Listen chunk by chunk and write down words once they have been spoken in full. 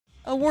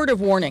A word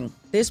of warning,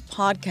 this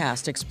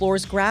podcast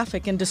explores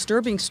graphic and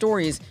disturbing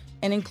stories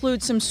and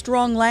includes some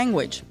strong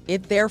language.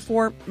 It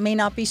therefore may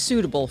not be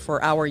suitable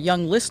for our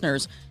young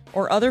listeners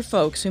or other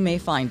folks who may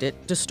find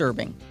it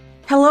disturbing.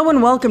 Hello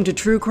and welcome to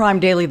True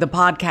Crime Daily, the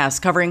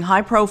podcast covering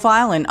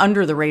high-profile and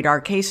under-the-radar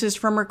cases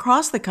from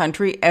across the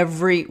country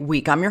every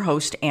week. I'm your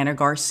host, Anna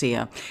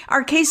Garcia.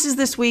 Our cases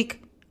this week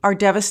are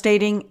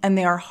devastating and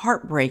they are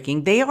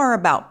heartbreaking. They are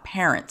about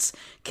parents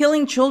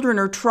killing children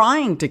or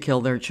trying to kill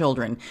their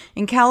children.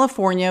 In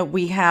California,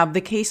 we have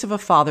the case of a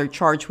father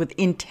charged with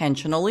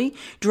intentionally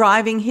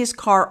driving his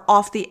car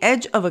off the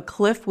edge of a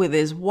cliff with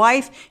his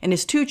wife and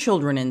his two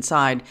children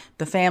inside.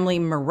 The family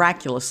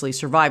miraculously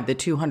survived the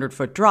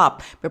 200-foot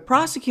drop, but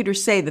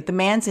prosecutors say that the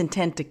man's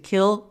intent to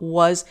kill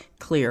was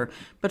clear.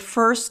 But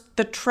first,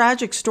 the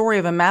tragic story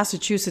of a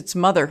Massachusetts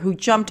mother who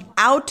jumped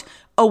out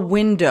a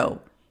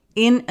window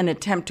in an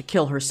attempt to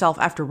kill herself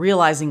after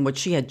realizing what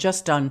she had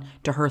just done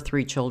to her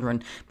three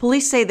children.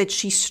 Police say that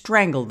she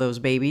strangled those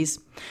babies.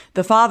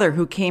 The father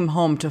who came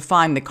home to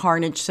find the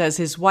carnage says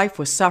his wife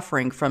was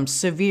suffering from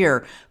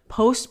severe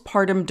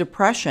postpartum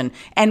depression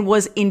and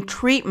was in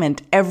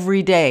treatment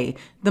every day.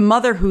 The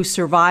mother who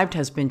survived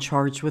has been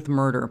charged with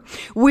murder.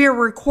 We're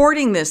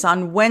recording this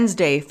on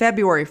Wednesday,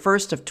 February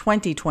 1st of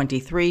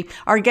 2023.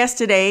 Our guest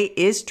today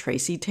is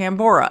Tracy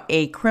Tambora,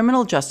 a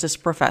criminal justice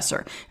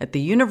professor at the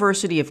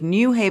University of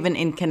New Haven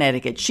in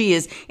Connecticut. She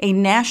is a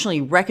nationally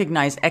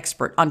recognized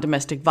expert on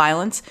domestic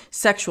violence,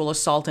 sexual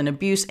assault and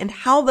abuse, and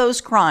how those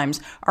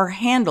crimes are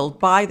handled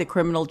by the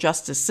criminal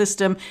justice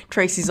system.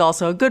 Tracy's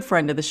also a good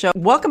friend of the show.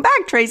 Welcome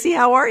back, Tracy.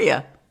 How are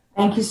you?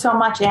 Thank you so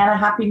much, Anna.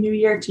 Happy New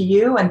Year to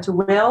you and to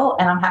Will,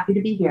 and I'm happy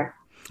to be here.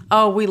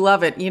 Oh, we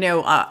love it. You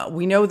know,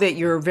 we know that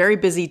you're very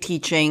busy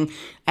teaching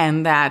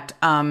and that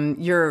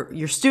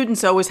your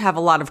students always have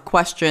a lot of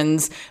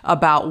questions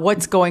about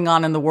what's going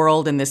on in the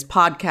world in this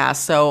podcast.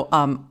 So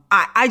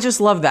I just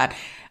love that.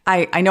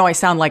 I know I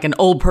sound like an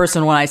old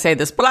person when I say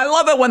this, but I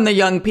love it when the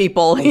young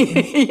people,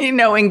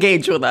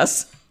 engage with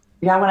us.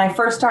 Yeah, when I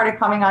first started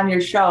coming on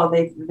your show,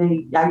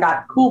 I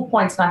got cool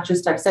points, not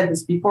just, I've said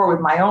this before, with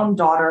my own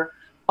daughter,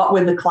 but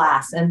with the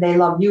class. And they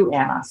love you,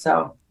 Anna.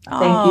 So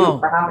thank you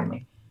for having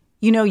me.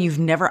 You know, you've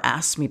never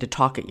asked me to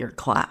talk at your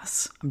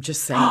class. I'm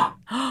just saying.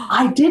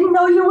 I didn't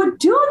know you would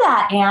do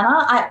that,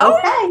 Anna.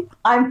 Okay.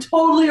 I'm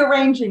totally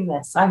arranging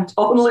this.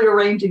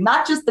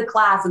 Not just the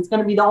class. It's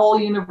going to be the whole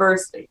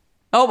university.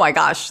 Oh my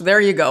gosh, there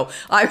you go.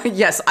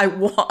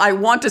 I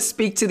want to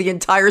speak to the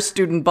entire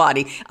student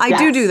body.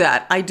 I do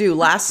that. I do.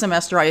 Last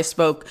semester, I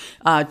spoke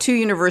two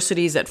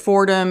universities at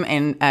Fordham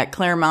and at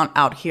Claremont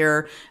out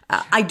here.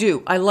 I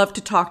do. I love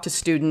to talk to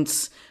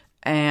students,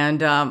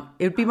 and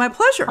it would be my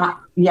pleasure.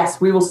 Yes,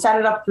 we will set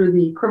it up through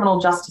the Criminal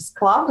Justice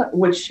Club,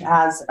 which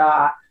has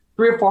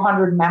 300 or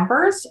 400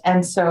 members.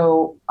 And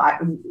so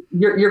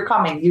you're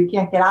coming. You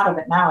can't get out of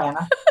it now,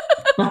 Anna.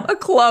 A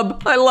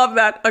club. I love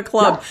that. A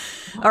club.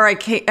 Yeah. All right,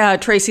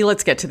 Tracy,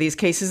 let's get to these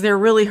cases. They're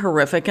really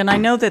horrific. And I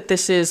know that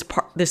this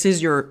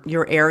is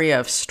your area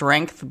of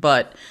strength,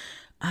 but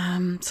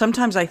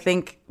sometimes I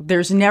think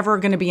there's never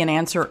going to be an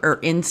answer or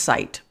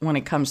insight when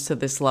it comes to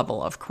this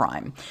level of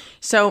crime.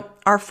 So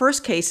our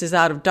first case is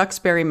out of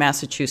Duxbury,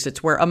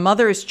 Massachusetts, where a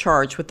mother is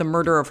charged with the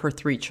murder of her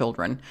three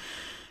children.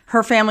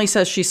 Her family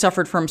says she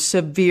suffered from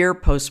severe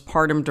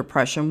postpartum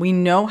depression. We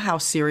know how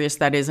serious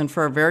that is. And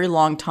for a very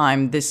long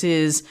time, this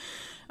is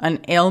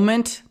an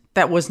ailment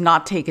that was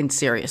not taken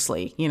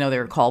seriously. You know, they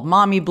were called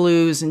mommy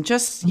blues and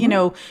just,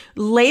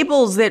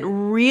 labels that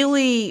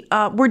really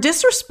were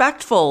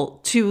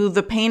disrespectful to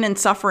the pain and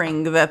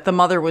suffering that the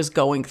mother was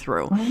going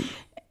through. Mm-hmm.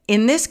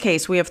 In this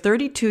case, we have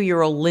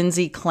 32-year-old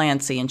Lindsay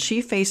Clancy, and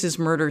she faces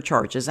murder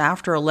charges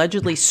after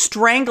allegedly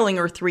strangling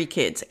her three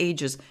kids,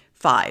 ages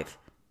 5,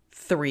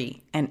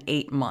 3, and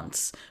 8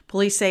 months.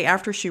 Police say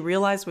after she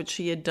realized what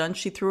she had done,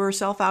 she threw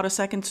herself out a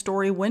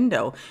second-story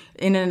window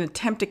in an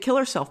attempt to kill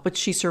herself, but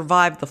she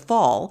survived the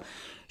fall.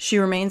 She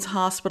remains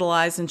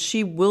hospitalized, and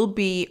she will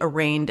be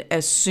arraigned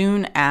as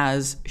soon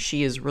as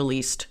she is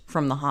released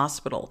from the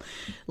hospital.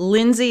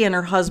 Lindsay and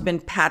her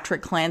husband,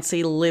 Patrick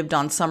Clancy, lived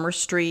on Summer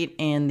Street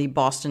in the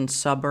Boston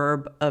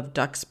suburb of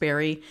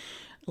Duxbury.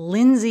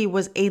 Lindsay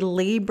was a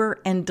labor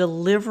and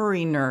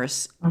delivery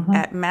nurse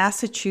at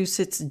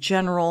Massachusetts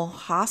General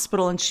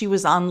Hospital, and she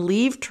was on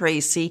leave,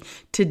 Tracy,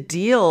 to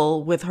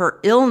deal with her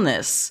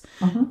illness.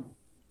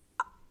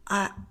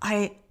 I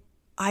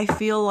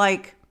feel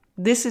like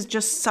this is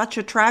just such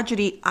a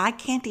tragedy. I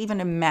can't even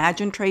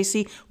imagine,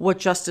 Tracy, what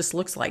justice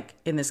looks like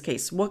in this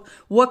case.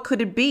 What could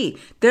it be?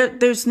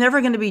 There's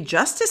never going to be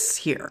justice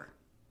here.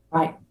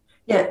 Right.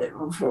 Yeah,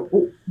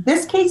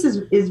 this case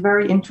is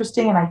very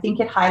interesting, and I think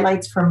it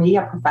highlights for me,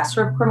 a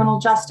professor of criminal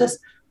justice,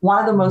 one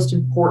of the most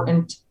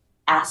important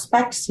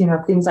aspects,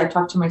 things I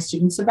talk to my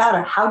students about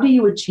are how do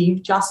you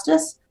achieve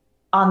justice?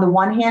 On the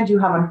one hand, you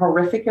have a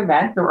horrific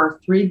event. There are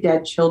 3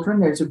 dead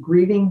children. There's a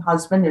grieving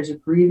husband. There's a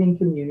grieving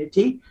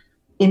community.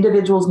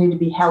 Individuals need to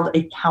be held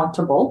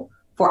accountable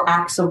for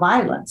acts of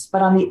violence.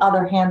 But on the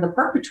other hand, the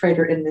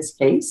perpetrator in this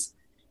case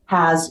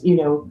has,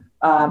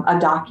 a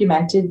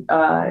documented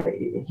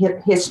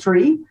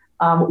history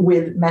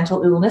with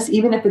mental illness,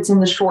 even if it's in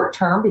the short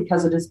term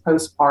because it is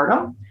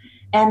postpartum,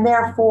 and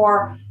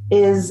therefore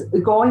is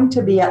going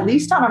to be, at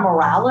least on a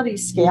morality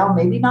scale,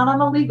 maybe not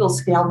on a legal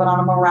scale, but on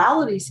a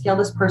morality scale,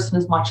 this person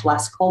is much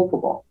less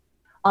culpable.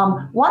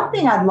 One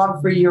thing I'd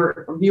love for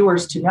your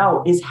viewers to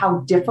know is how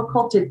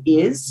difficult it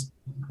is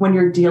when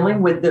you're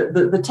dealing with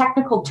the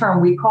technical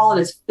term, we call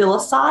it as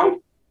filicide.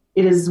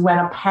 It is when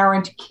a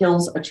parent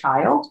kills a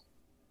child.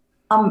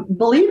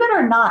 Believe it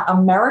or not,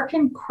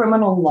 American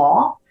criminal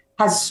law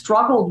has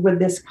struggled with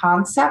this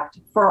concept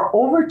for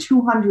over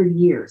 200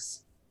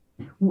 years.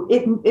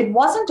 It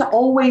wasn't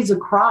always a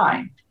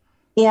crime.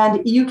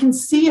 And you can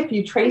see, if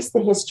you trace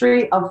the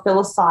history of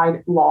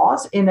filicide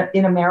laws in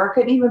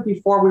America, and even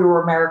before we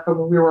were America,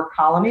 when we were a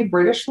colony,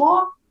 British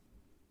law,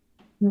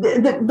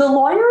 the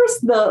lawyers,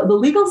 the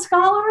legal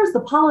scholars,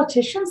 the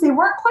politicians, they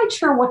weren't quite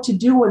sure what to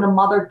do when a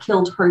mother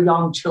killed her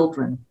young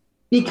children,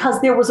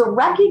 because there was a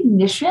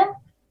recognition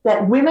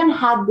that women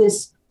had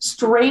this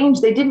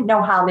strange, they didn't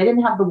know how, they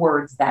didn't have the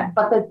words then,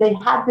 but that they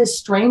had this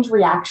strange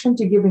reaction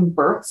to giving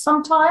birth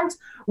sometimes,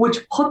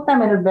 which put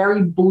them in a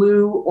very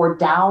blue or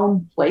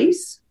down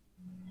place.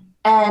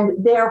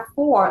 And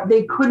therefore,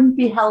 they couldn't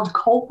be held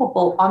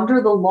culpable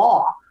under the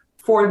law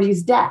for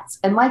these deaths.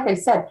 And like I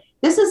said,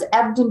 this is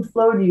ebbed and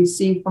flowed, you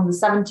see, from the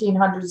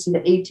 1700s to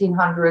the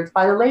 1800s.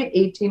 By the late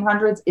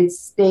 1800s, it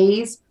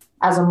stays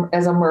as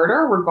a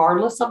murder,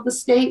 regardless of the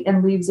state,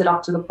 and leaves it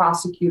up to the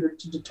prosecutor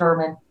to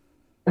determine,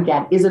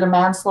 again, is it a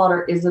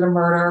manslaughter? Is it a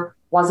murder?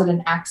 Was it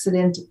an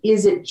accident?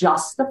 Is it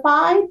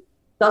justified?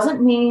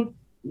 Doesn't mean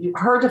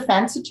her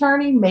defense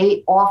attorney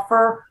may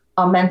offer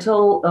a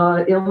mental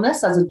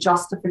illness as a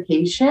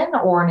justification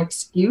or an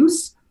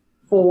excuse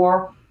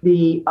for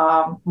the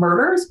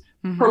murders.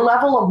 Mm-hmm. Her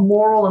level of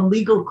moral and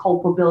legal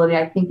culpability,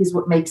 I think, is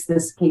what makes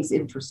this case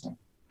interesting.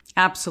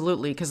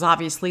 Absolutely, because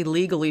obviously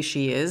legally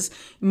she is,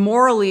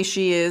 morally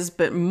she is,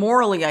 but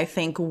morally I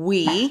think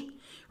we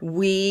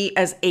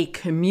as a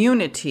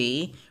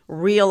community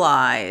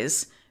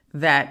realize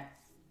that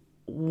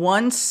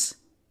once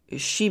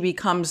she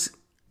becomes,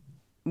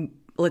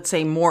 let's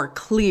say, more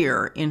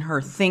clear in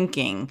her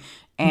thinking,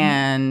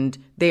 and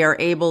they are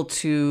able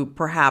to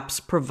perhaps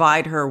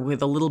provide her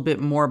with a little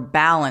bit more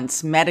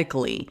balance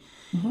medically,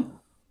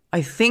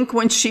 I think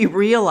when she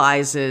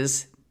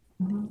realizes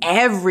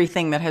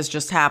everything that has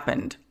just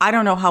happened, I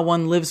don't know how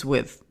one lives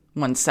with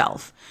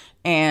oneself.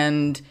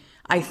 And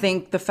I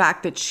think the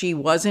fact that she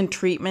was in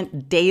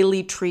treatment,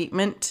 daily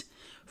treatment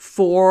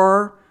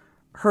for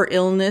her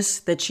illness,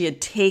 that she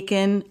had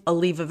taken a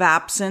leave of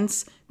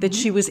absence, that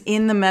she was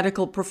in the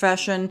medical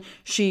profession.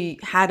 She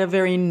had a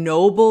very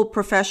noble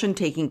profession,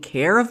 taking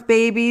care of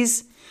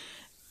babies,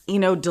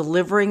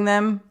 delivering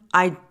them.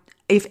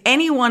 If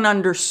anyone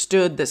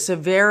understood the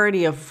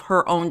severity of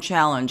her own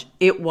challenge,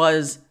 it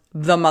was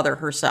the mother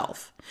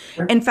herself.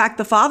 In fact,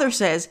 the father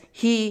says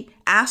he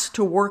asked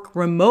to work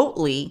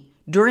remotely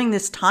during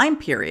this time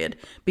period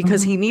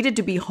because he needed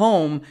to be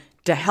home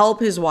to help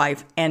his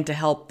wife and to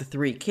help the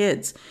 3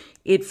 kids.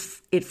 It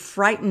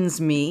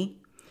frightens me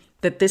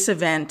that this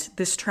event,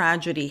 this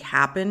tragedy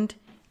happened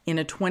in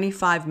a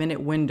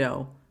 25-minute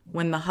window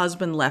when the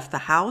husband left the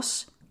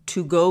house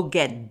to go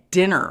get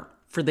dinner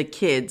for the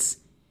kids.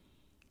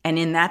 And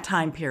in that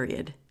time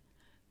period,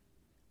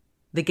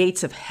 the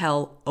gates of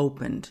hell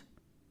opened.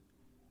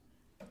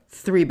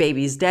 3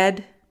 babies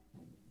dead,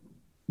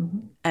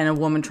 and a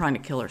woman trying to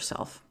kill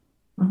herself.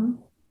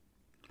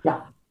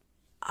 Yeah.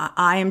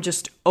 I am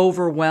just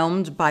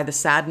overwhelmed by the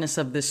sadness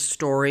of this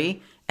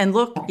story. And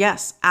look,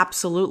 yes,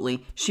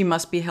 absolutely, she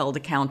must be held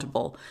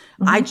accountable.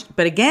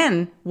 But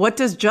again, what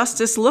does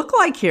justice look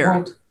like here?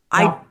 Right.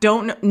 I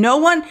don't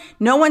know.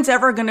 No one's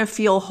ever going to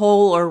feel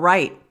whole or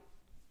right.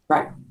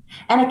 Right.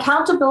 And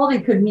accountability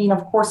could mean,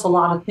 of course, a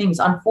lot of things.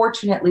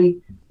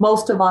 Unfortunately,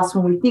 most of us,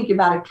 when we think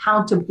about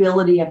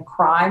accountability and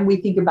crime, we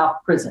think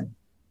about prison.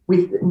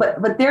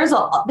 But there's a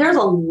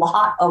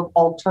lot of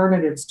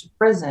alternatives to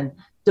prison,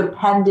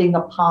 depending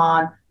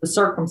upon the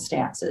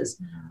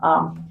circumstances.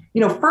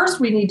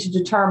 First we need to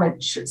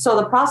determine, so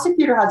the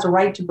prosecutor has a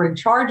right to bring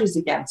charges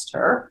against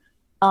her,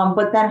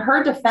 but then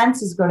her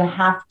defense is going to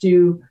have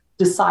to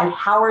decide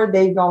how are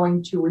they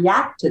going to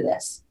react to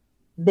this.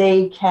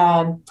 They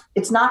can't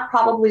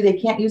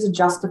use a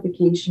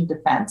justification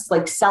defense.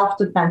 Like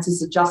self-defense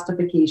is a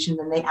justification,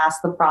 and they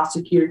ask the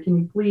prosecutor, can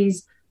you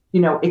please,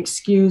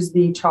 excuse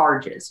the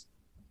charges?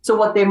 So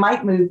what they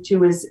might move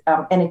to is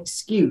an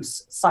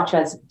excuse, such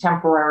as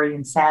temporary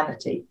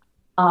insanity.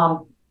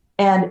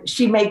 And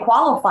she may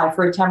qualify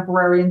for a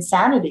temporary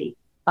insanity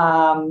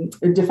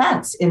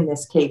defense in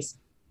this case.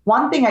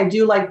 One thing I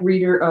do like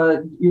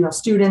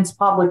students,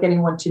 public,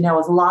 anyone to know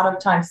is a lot of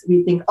times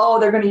we think,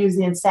 they're going to use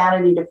the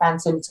insanity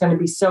defense and it's going to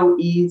be so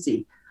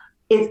easy.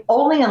 It's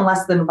only in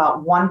less than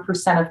about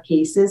 1% of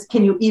cases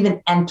can you even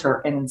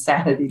enter an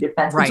insanity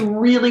defense. Right. It's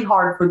really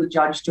hard for the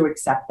judge to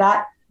accept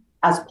that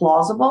as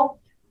plausible.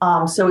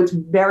 So it's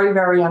very,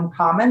 very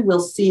uncommon. We'll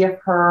see if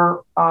her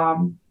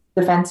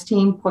defense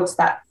team puts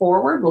that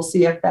forward. We'll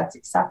see if that's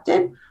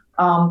accepted.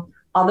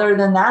 Other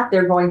than that,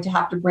 they're going to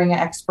have to bring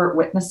expert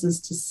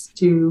witnesses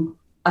to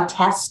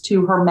attest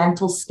to her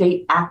mental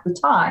state at the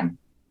time.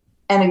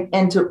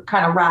 And to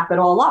kind of wrap it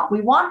all up,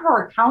 we want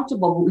her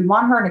accountable, but we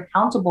want her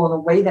accountable in a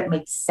way that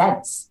makes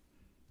sense.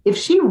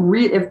 If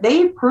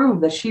they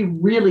prove that she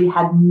really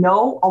had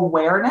no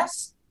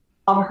awareness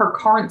of her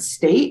current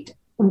state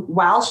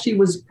while she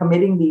was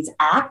committing these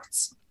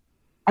acts,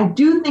 I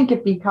do think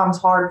it becomes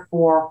hard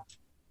for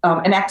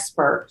an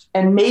expert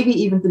and maybe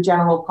even the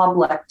general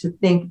public to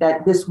think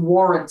that this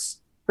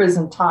warrants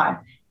prison time.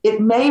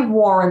 It may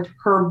warrant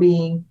her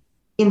being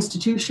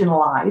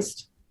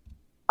institutionalized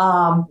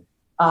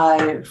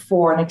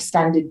for an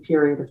extended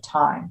period of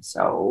time.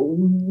 So,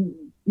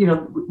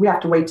 we have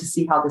to wait to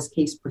see how this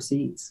case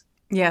proceeds.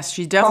 Yes,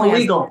 she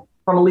definitely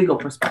from a legal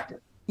perspective.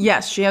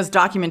 Yes, she has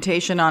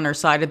documentation on her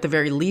side at the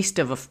very least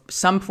of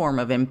some form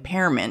of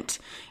impairment,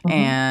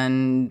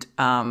 and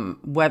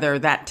whether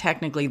that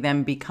technically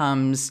then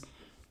becomes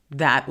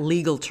that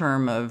legal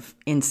term of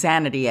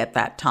insanity at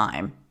that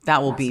time,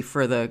 that will be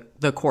for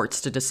the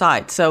courts to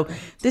decide. So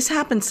this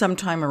happened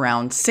sometime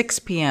around 6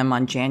 p.m.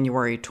 on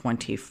January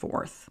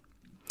 24th.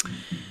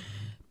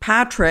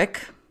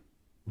 Patrick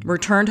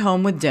returned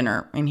home with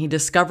dinner, and he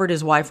discovered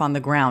his wife on the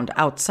ground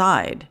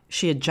outside.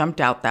 She had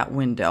jumped out that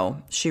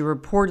window. She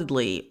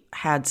reportedly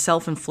had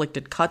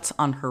self-inflicted cuts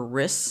on her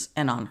wrists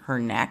and on her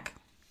neck.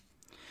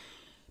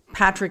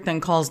 Patrick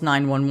then calls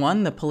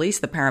 911. The police,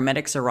 the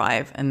paramedics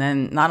arrive, and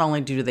then not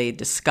only do they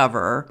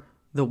discover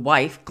the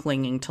wife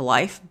clinging to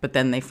life, but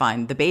then they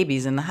find the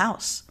babies in the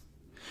house.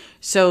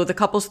 So the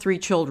couple's 3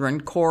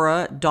 children,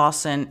 Cora,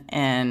 Dawson,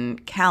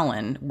 and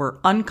Callan, were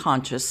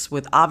unconscious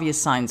with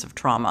obvious signs of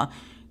trauma.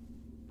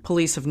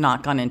 Police have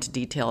not gone into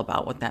detail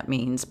about what that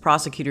means.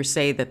 Prosecutors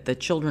say that the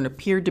children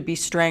appeared to be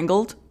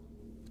strangled,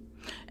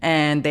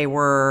 and they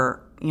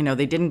were,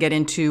 they didn't get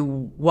into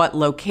what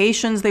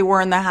locations they were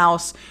in the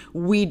house.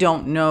 We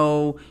don't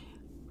know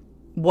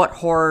what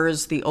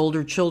horrors the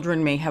older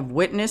children may have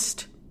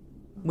witnessed.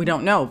 We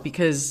don't know,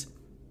 because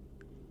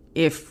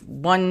if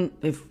one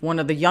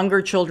of the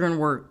younger children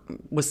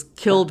was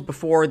killed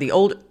before the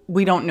old,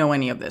 we don't know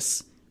any of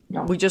this.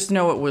 No. We just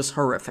know it was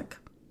horrific,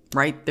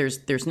 right?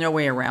 There's no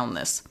way around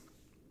this.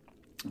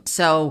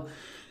 So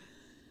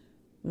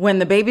when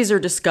the babies are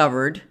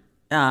discovered,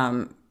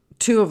 2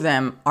 of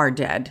them are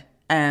dead,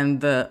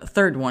 and the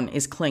third one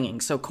is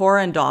clinging. So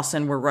Cora and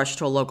Dawson were rushed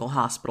to a local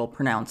hospital,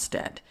 pronounced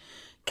dead.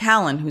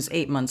 Callan, who's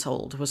 8 months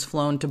old, was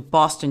flown to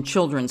Boston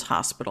Children's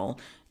Hospital,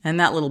 and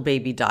that little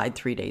baby died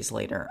 3 days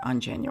later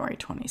on January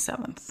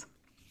 27th.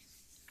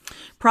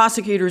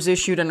 Prosecutors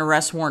issued an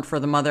arrest warrant for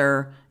the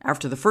mother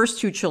after the first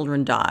 2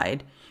 children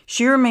died.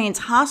 She remains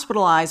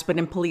hospitalized but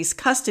in police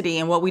custody,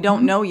 and what we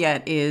don't know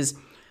yet is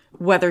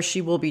whether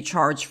she will be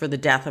charged for the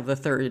death of the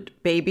third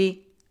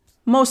baby.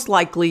 Most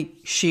likely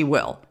she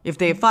will. If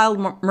they have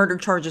filed murder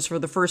charges for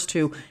the first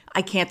 2,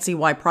 I can't see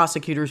why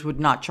prosecutors would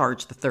not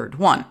charge the third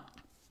one.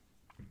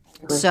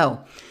 So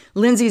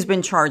Lindsay's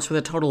been charged with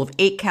a total of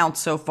 8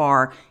 counts so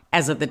far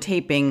as of the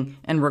taping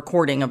and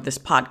recording of this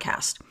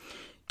podcast.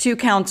 2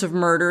 counts of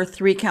murder,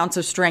 3 counts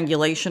of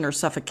strangulation or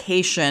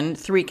suffocation,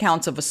 3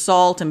 counts of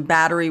assault and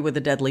battery with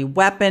a deadly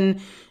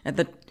weapon.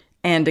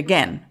 And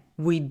again,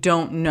 we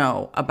don't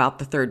know about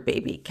the third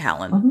baby,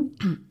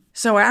 Callan.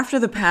 So after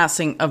the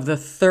passing of the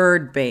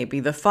third baby,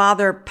 the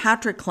father,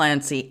 Patrick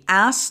Clancy,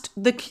 asked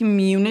the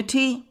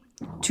community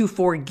to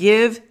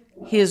forgive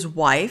his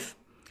wife.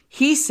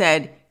 He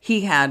said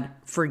he had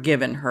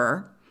forgiven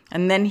her.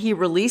 And then he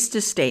released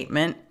a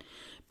statement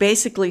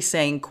basically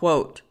saying,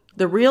 quote,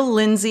 "The real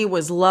Lindsay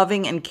was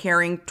loving and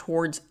caring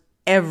towards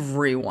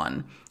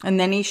everyone." And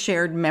then he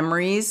shared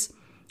memories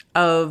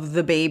of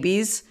the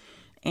babies.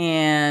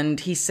 And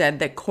he said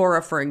that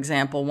Cora, for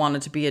example,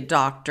 wanted to be a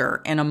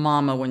doctor and a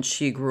mama when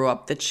she grew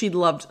up, that she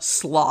loved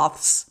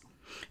sloths,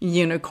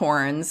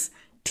 unicorns,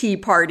 tea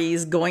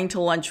parties, going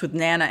to lunch with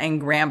Nana and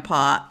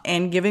Grandpa,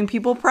 and giving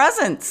people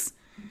presents.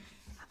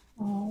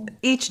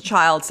 Each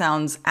child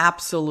sounds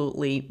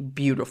absolutely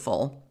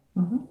beautiful.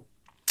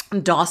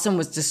 Dawson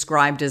was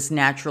described as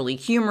naturally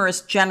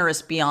humorous,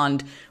 generous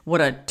beyond what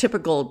a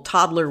typical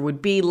toddler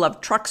would be,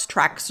 loved trucks,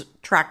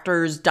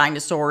 tractors,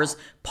 dinosaurs,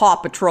 Paw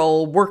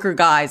Patrol, worker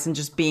guys, and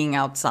just being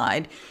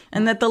outside.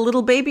 And that the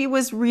little baby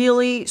was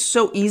really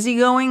so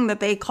easygoing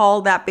that they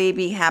called that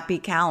baby Happy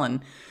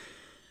Callan.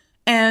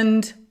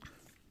 And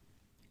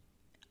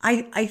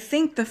I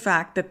think the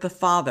fact that the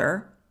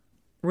father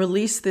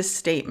released this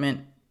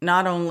statement,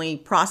 not only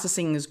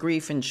processing his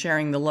grief and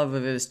sharing the love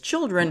of his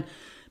children,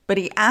 but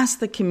he asked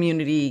the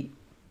community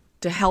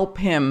to help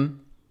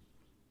him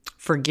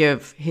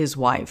forgive his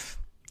wife.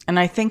 And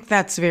I think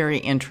that's very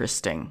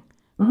interesting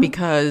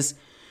because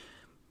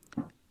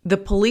the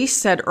police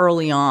said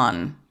early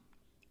on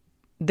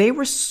they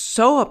were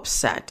so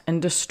upset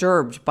and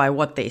disturbed by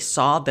what they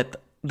saw that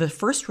the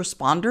first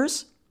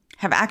responders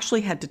have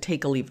actually had to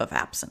take a leave of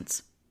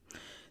absence.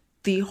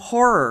 The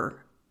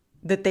horror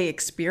that they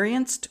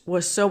experienced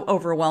was so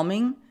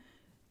overwhelming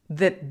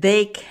that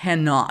they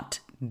cannot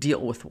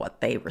deal with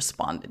what they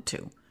responded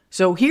to.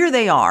 So here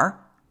they are,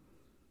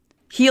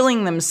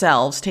 healing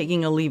themselves,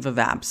 taking a leave of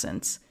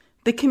absence.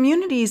 The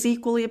community is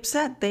equally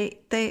upset.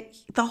 The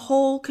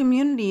whole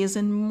community is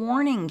in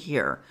mourning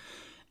here.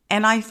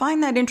 And I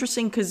find that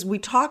interesting because we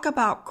talk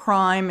about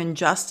crime and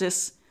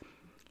justice.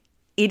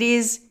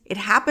 It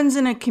happens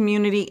in a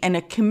community, and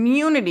a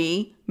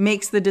community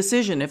makes the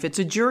decision. If it's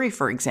a jury,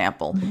 for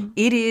example,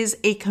 it is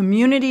a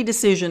community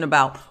decision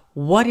about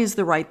what is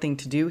the right thing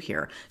to do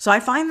here. So I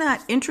find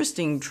that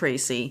interesting,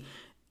 Tracy,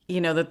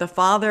 that the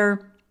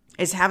father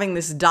is having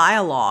this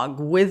dialogue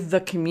with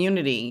the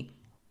community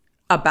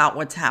about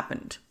what's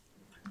happened.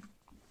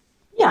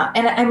 Yeah.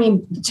 And I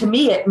mean, to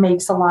me, it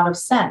makes a lot of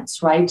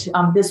sense, right?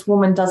 This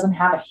woman doesn't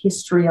have a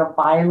history of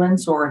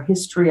violence or a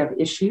history of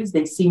issues.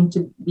 They seem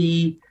to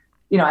be,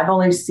 I've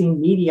only seen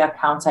media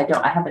accounts. I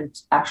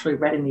haven't actually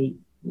read any,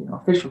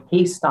 official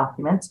case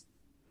documents.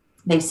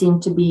 They seem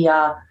to be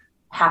a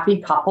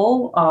happy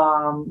couple,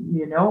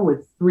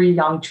 with 3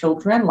 young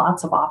children,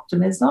 lots of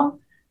optimism.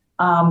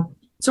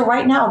 So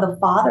right now, the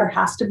father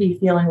has to be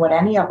feeling what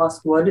any of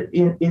us would,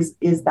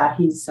 is that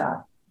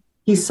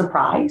he's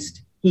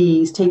surprised.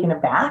 He's taken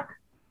aback.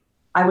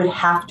 I would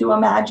have to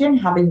imagine,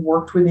 having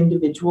worked with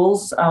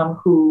individuals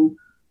who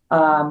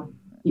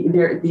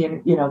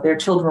their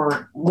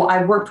children were.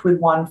 I worked with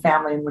one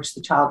family in which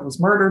the child was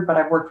murdered, but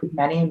I've worked with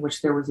many in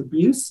which there was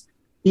abuse.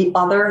 The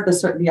other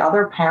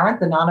parent,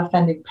 the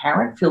non-offending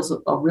parent, feels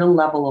a real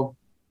level of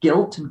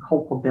guilt and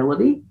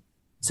culpability.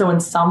 So in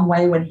some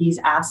way, when he's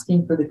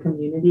asking for the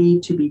community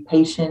to be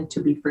patient,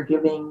 to be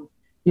forgiving,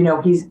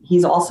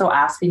 he's also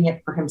asking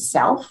it for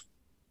himself.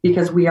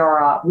 Because we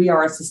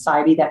are a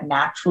society that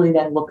naturally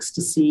then looks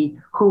to see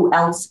who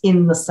else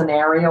in the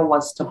scenario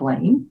was to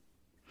blame.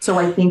 So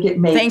I think it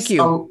makes... Thank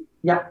you.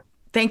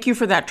 Thank you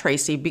for that,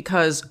 Tracy,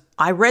 because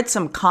I read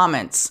some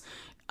comments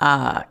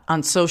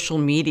on social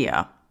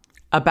media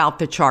about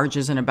the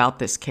charges and about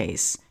this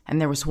case. And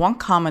there was one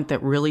comment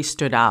that really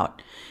stood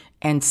out.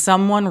 And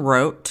someone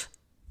wrote,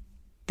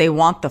 they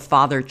want the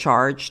father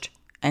charged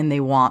and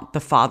they want the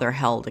father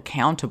held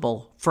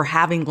accountable for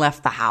having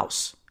left the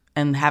house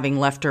and having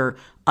left her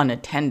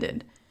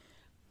unattended.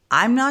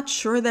 I'm not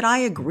sure that I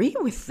agree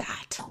with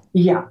that.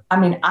 Yeah. I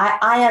mean,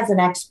 I as an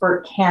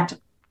expert can't,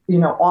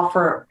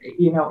 offer,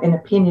 an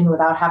opinion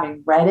without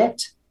having read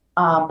it.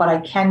 But I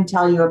can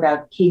tell you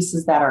about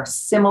cases that are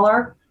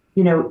similar.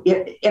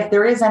 If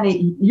there is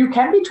any, you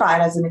can be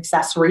tried as an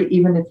accessory,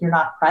 even if you're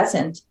not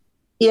present,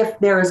 if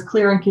there is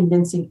clear and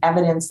convincing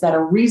evidence that a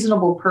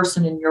reasonable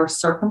person in your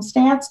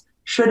circumstance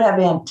should have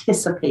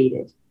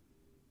anticipated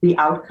the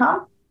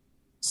outcome.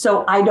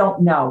 So I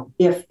don't know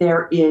if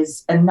there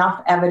is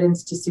enough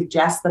evidence to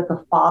suggest that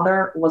the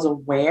father was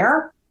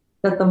aware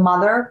that the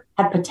mother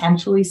had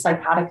potentially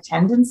psychotic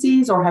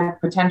tendencies or had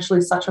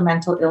potentially such a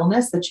mental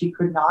illness that she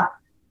could not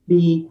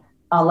be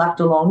left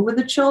alone with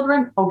the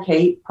children.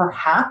 Okay,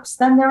 perhaps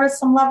then there is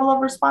some level of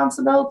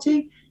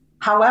responsibility.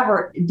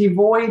 However,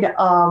 devoid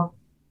of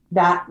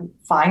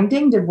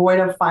finding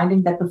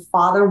that the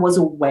father was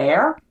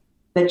aware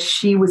that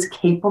she was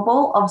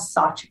capable of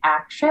such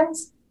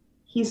actions,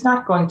 he's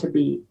not going to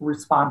be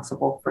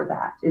responsible for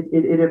that.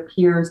 It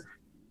appears,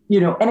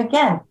 and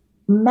again,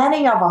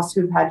 many of us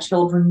who've had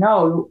children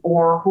know,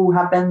 or who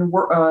have been,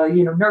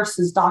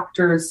 nurses,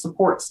 doctors,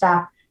 support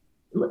staff,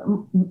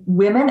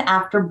 women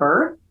after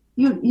birth,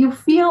 you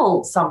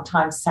feel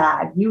sometimes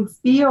sad. You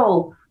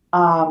feel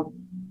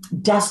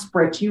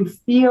desperate. You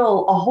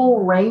feel a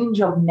whole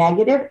range of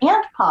negative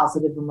and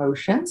positive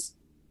emotions.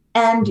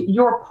 And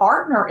your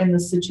partner in the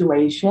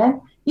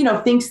situation,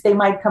 thinks they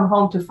might come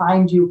home to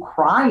find you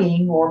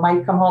crying or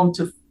might come home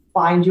to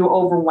find you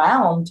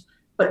overwhelmed.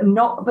 But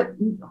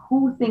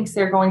who thinks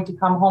they're going to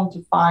come home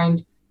to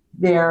find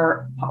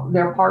their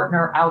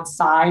partner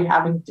outside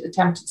having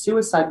attempted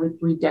suicide with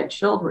 3 dead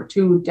children,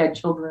 2 dead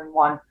children, and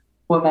one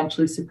who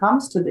eventually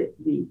succumbs to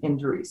the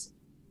injuries?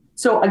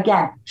 So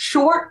again,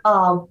 short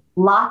of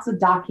lots of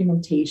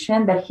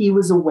documentation that he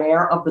was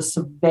aware of the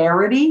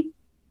severity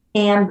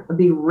and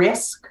the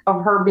risk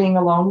of her being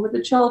alone with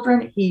the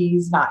children,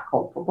 he's not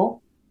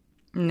culpable.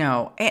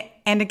 No.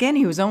 And again,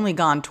 he was only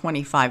gone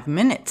 25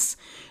 minutes.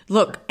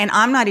 Look, and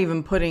I'm not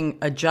even putting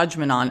a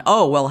judgment on,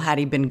 had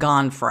he been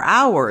gone for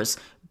hours,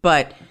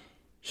 but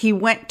he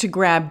went to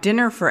grab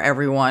dinner for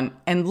everyone.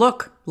 And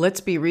look, let's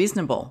be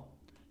reasonable.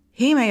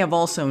 He may have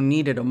also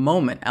needed a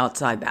moment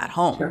outside that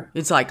home. Sure.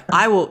 It's like,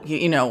 I will,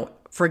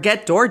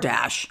 forget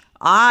DoorDash.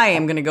 I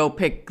am going to go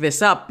pick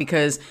this up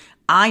because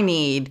I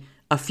need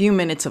a few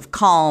minutes of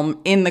calm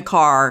in the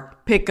car,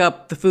 pick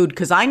up the food,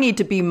 because I need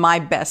to be my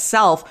best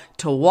self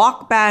to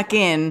walk back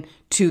in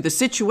to the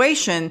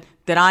situation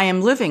that I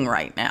am living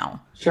right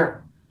now.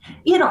 Sure.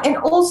 And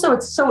also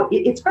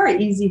it's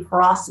very easy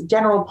for us,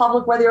 general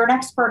public, whether you're an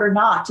expert or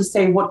not, to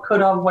say what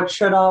could have, what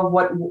should have,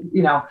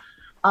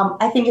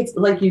 I think it's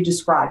like you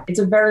described. It's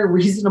a very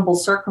reasonable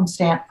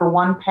circumstance for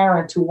one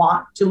parent to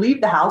want to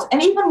leave the house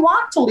and even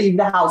want to leave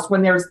the house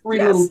when there's 3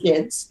 little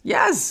kids.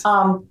 Yes.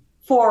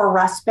 For a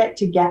respite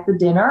to get the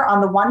dinner.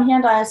 On the one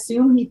hand, I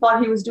assume he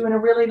thought he was doing a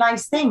really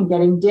nice thing,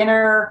 getting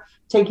dinner,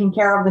 taking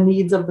care of the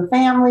needs of the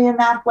family in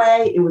that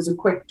way. It was a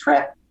quick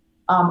trip.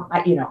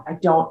 I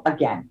don't,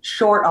 again,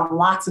 short of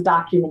lots of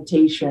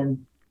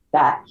documentation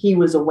that he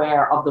was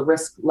aware of the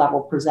risk level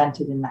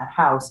presented in that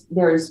house,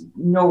 there is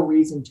no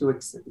reason to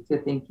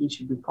think he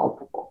should be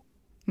culpable.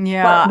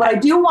 Yeah. But I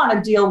do want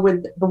to deal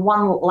with the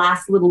one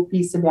last little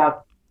piece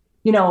about,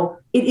 it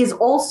is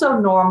also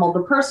normal.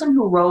 The person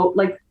who wrote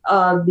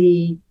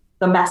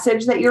the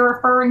message that you're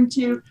referring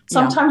to,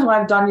 sometimes when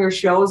I've done your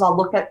shows, I'll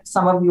look at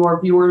some of your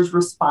viewers'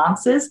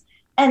 responses.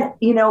 And,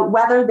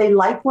 whether they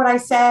like what I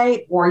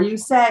say or you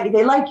say,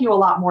 they like you a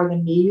lot more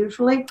than me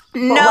usually.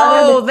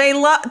 No, they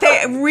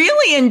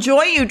really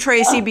enjoy you,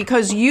 Tracy,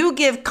 because you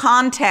give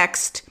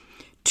context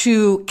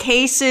to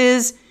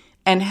cases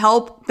and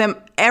help them.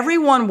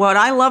 Everyone, what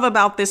I love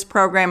about this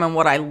program and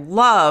what I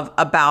love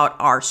about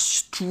our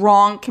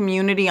strong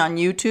community on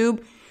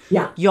YouTube,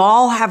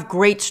 y'all have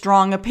great,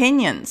 strong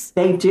opinions.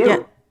 They do.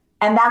 Yeah.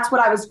 And that's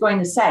what I was going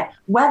to say.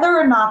 Whether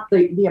or not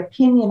the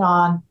opinion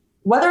on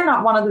whether or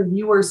not one of the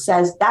viewers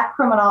says that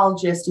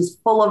criminologist is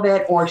full of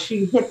it or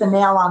she hit the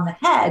nail on the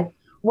head,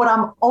 what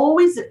I'm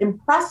always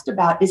impressed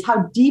about is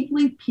how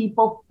deeply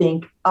people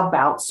think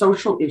about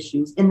social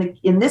issues.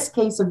 In this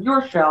case of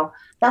your show,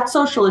 that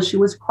social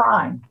issue is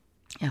crime.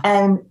 Yeah.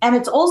 And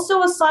it's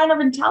also a sign of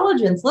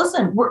intelligence.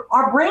 Listen,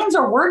 our brains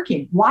are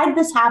working. Why did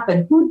this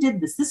happen? Who did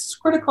this? This is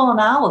critical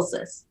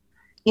analysis.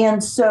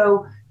 And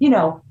so,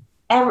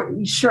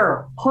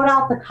 sure, put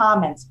out the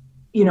comments,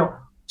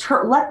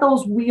 let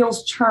those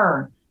wheels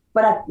churn.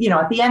 But at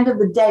the end of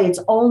the day, it's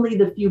only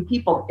the few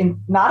people,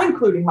 not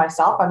including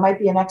myself, I might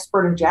be an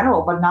expert in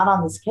general, but not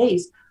on this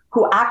case,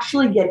 who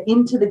actually get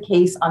into the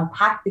case,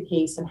 unpack the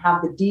case, and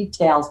have the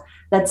details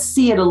that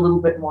see it a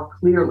little bit more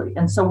clearly.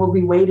 And so we'll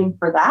be waiting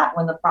for that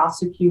when the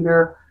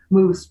prosecutor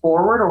moves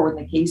forward or when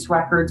the case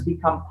records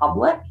become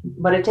public.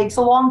 But it takes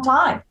a long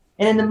time.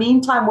 And in the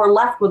meantime, we're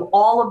left with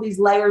all of these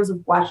layers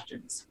of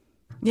questions.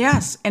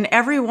 Yes. And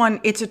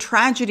it's a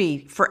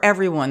tragedy for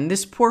everyone.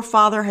 This poor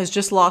father has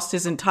just lost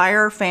his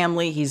entire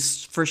family.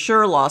 He's for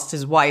sure lost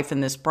his wife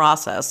in this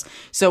process.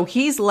 So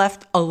he's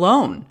left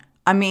alone.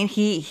 I mean,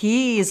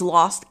 he's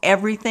lost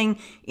everything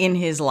in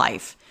his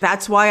life.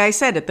 That's why I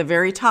said at the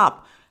very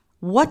top,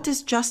 what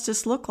does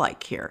justice look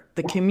like here?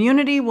 The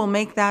community will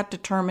make that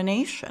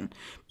determination.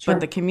 Sure.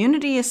 But the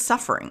community is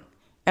suffering.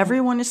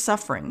 Everyone is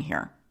suffering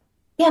here.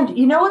 And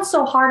what's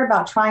so hard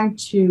about trying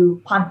to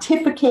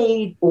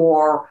pontificate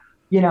or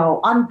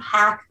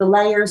unpack the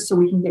layers so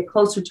we can get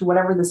closer to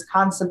whatever this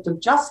concept of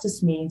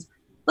justice means?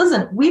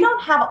 Listen, we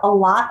don't have a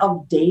lot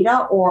of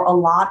data or a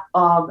lot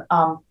of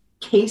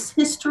case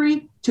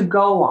history to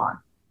go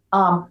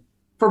on.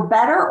 For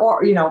better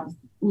or,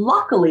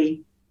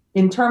 luckily,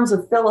 in terms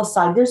of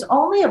filicide, there's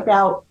only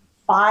about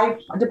 5,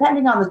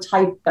 depending on the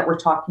type that we're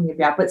talking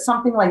about, but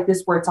something like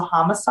this where it's a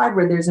homicide,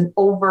 where there's an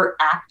overt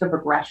act of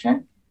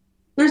aggression,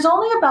 there's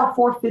only about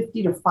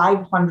 450 to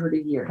 500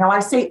 a year. Now, I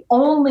say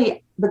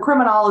only, the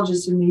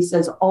criminologist in me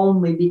says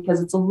only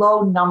because it's a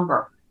low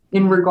number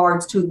in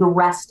regards to the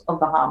rest of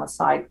the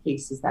homicide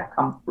cases that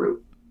come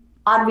through.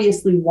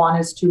 Obviously, one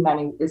is too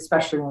many,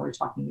 especially when we're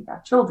talking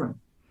about children.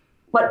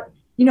 But,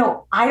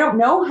 I don't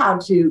know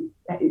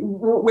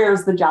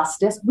where's the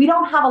justice? We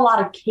don't have a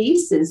lot of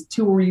cases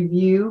to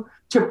review,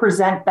 to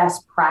present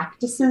best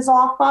practices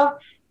off of.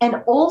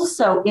 And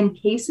also in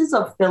cases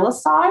of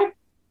filicide,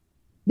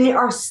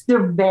 their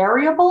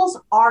variables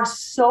are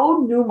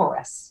so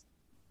numerous.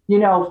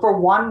 For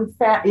one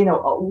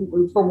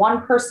for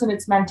one person,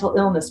 it's mental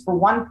illness. For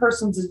one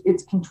person,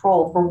 it's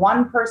control. For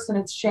one person,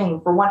 it's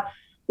shame.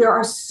 There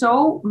are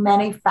so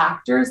many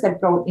factors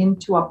that go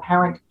into a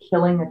parent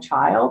killing a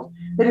child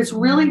that it's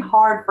really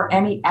hard for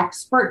any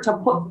expert to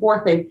put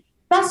forth a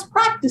best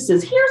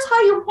practices. Here's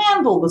how you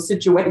handle the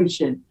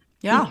situation.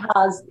 Yeah.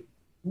 Because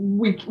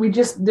we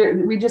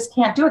just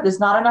can't do it. There's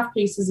not enough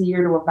cases a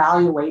year to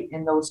evaluate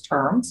in those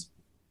terms.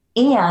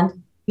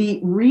 And the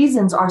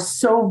reasons are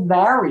so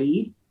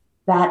varied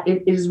that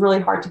it is really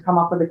hard to come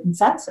up with a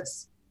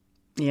consensus.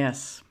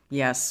 Yes.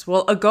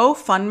 Well, a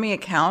GoFundMe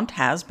account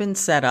has been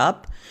set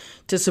up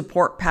to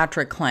support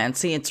Patrick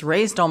Clancy. It's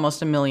raised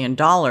almost $1 million.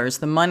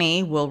 The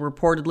money will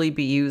reportedly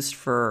be used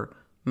for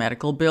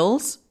medical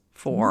bills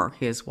for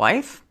his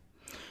wife,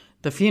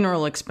 the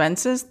funeral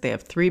expenses. They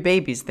have 3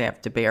 babies they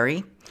have to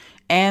bury,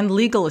 and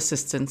legal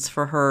assistance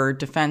for her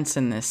defense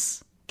in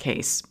this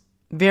case.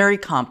 Very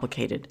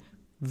complicated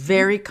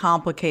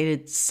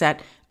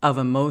set of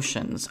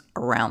emotions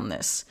around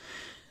this.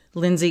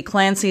 Lindsay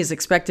Clancy is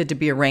expected to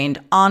be arraigned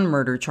on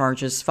murder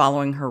charges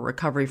following her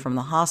recovery from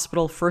the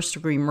hospital.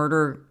 First-degree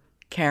murder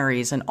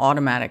carries an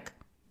automatic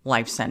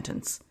life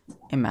sentence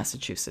in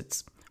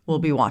Massachusetts. We'll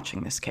be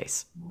watching this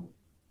case.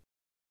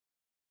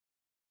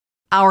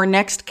 Our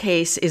next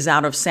case is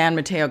out of San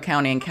Mateo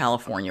County in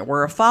California,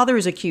 where a father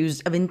is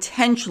accused of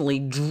intentionally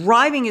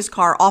driving his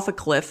car off a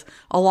cliff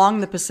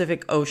along the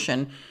Pacific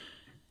Ocean.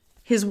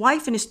 His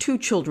wife and his 2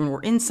 children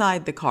were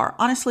inside the car.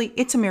 Honestly,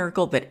 it's a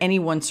miracle that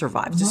anyone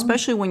survives,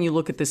 especially when you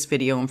look at this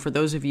video. And for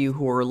those of you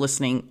who are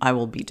listening, I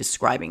will be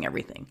describing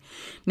everything.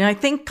 Now, I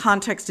think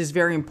context is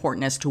very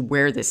important as to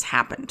where this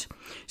happened.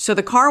 So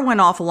the car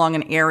went off along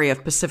an area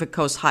of Pacific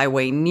Coast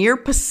Highway near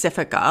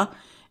Pacifica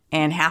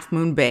and Half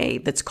Moon Bay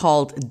that's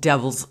called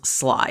Devil's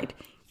Slide.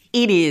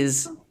 It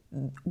is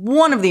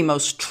one of the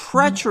most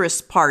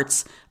treacherous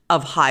parts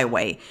of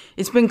highway.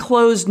 It's been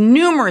closed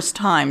numerous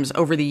times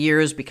over the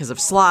years because of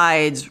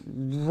slides,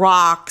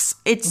 rocks.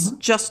 It's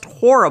just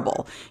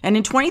horrible. And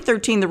in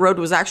 2013, the road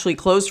was actually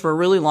closed for a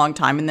really long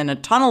time, and then a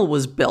tunnel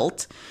was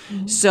built.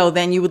 So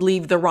then you would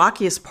leave the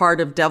rockiest part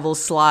of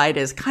Devil's Slide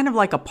as kind of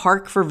like a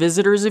park for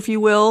visitors, if you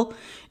will.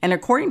 And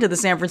according to the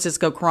San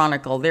Francisco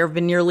Chronicle, there have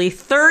been nearly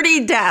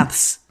 30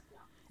 deaths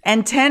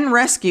and 10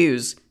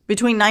 rescues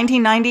between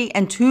 1990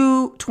 and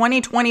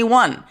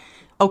 2021.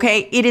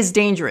 Okay, it is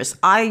dangerous.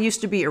 I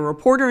used to be a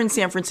reporter in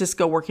San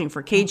Francisco working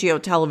for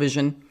KGO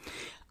Television.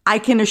 I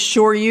can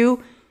assure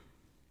you,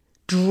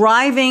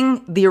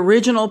 driving the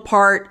original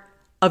part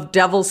of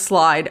Devil's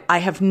Slide, I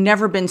have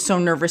never been so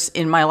nervous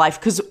in my life.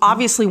 Because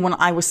obviously when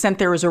I was sent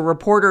there as a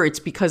reporter,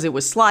 it's because it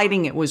was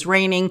sliding, it was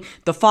raining,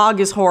 the fog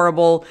is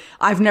horrible.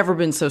 I've never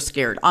been so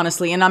scared,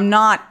 honestly. And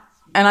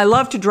I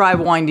love to drive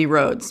windy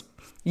roads.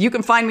 You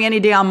can find me any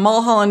day on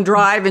Mulholland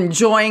Drive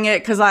enjoying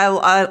it because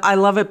I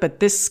love it,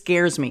 but this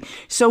scares me.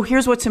 So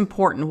here's what's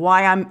important,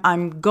 why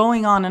I'm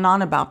going on and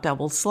on about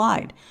Devil's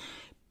Slide.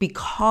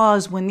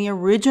 Because when the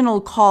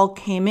original call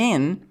came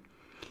in,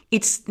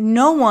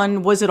 no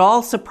one was at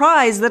all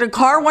surprised that a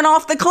car went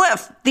off the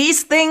cliff.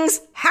 These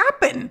things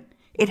happen.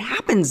 It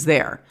happens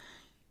there.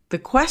 The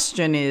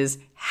question is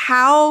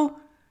how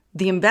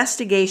the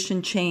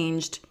investigation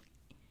changed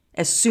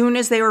as soon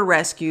as they were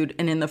rescued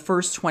and in the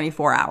first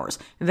 24 hours.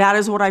 That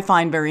is what I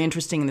find very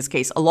interesting in this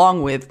case,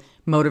 along with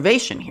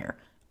motivation here.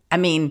 I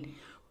mean,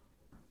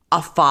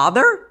 a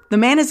father, the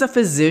man is a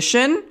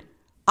physician,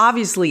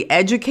 obviously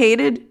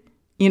educated,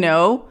 in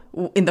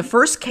the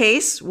first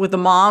case with the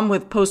mom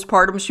with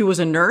postpartum, she was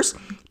a nurse.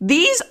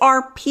 These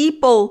are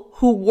people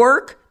who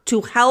work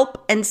to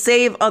help and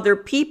save other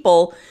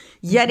people.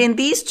 Yet in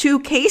these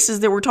 2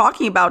 cases that we're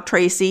talking about,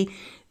 Tracy,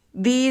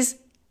 these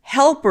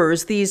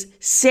helpers, these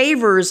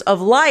savers of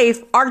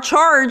life, are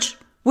charged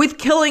with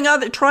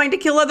trying to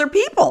kill other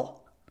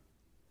people.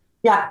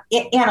 Yeah,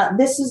 Anna,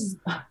 this is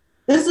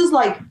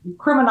like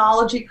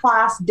criminology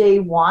class day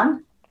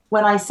 1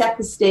 when I set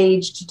the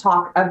stage to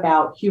talk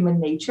about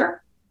human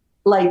nature.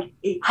 Like,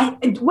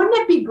 wouldn't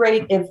it be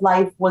great if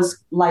life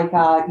was like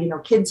a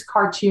kids'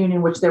 cartoon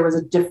in which there was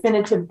a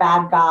definitive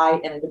bad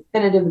guy and a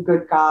definitive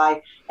good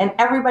guy, and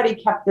everybody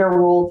kept their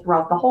role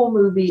throughout the whole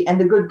movie,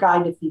 and the good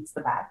guy defeats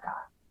the bad guy.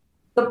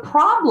 The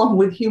problem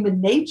with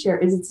human nature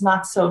is it's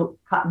not so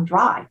cut and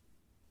dry.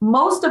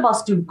 Most of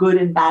us do good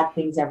and bad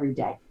things every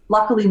day.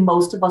 Luckily,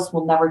 most of us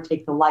will never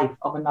take the life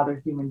of another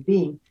human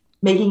being,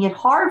 making it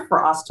hard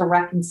for us to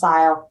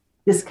reconcile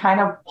this kind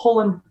of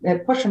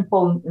push and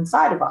pull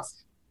inside of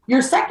us.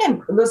 The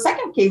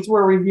second case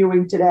we're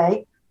reviewing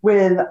today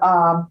with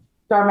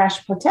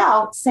Dharmesh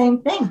Patel,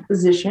 same thing,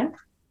 physician,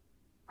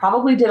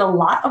 probably did a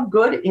lot of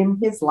good in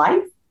his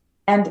life.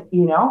 And,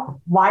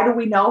 why do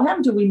we know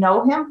him? Do we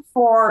know him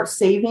for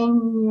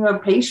saving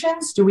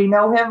patients? Do we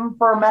know him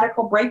for a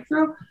medical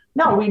breakthrough?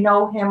 No, we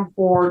know him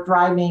for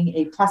driving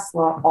a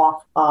Tesla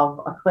off of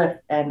a cliff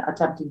and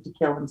attempting to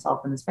kill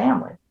himself and his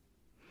family.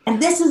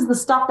 And this is the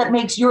stuff that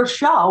makes your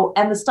show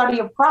and the study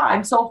of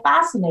crime so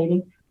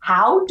fascinating.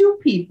 How do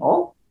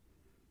people,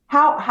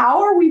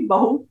 how are we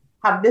both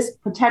have this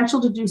potential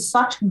to do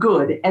such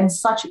good and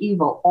such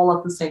evil all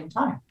at the same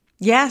time?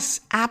 Yes,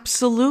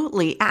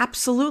 absolutely.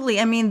 Absolutely.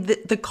 I mean,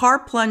 the car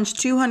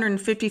plunged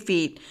 250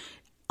 feet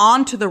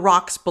onto the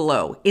rocks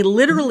below. It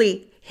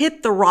literally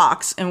hit the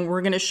rocks, and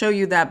we're going to show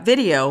you that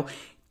video,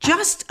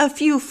 just a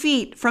few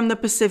feet from the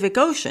Pacific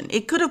Ocean.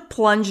 It could have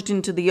plunged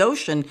into the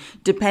ocean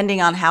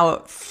depending on how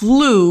it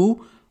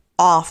flew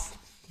off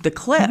the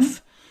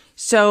cliff.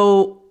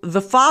 So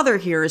the father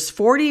here is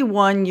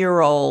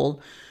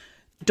 41-year-old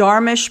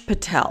Dharmesh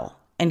Patel.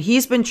 And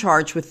he's been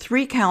charged with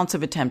 3 counts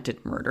of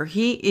attempted murder.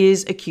 He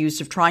is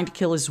accused of trying to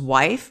kill his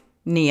wife,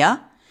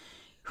 Nia,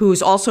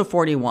 who's also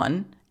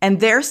 41,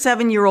 and their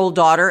 7-year-old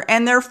daughter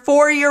and their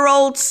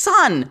 4-year-old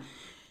son.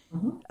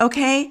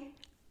 Okay?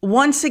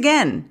 Once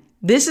again,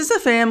 this is a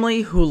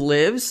family who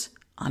lives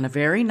on a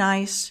very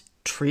nice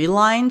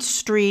tree-lined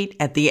street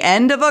at the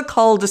end of a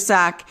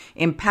cul-de-sac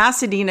in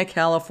Pasadena,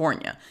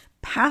 California.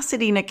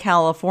 Pasadena,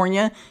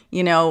 California,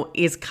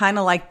 is kind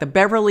of like the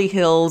Beverly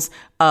Hills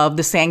of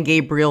the San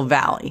Gabriel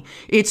Valley.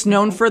 It's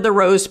known for the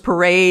Rose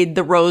Parade,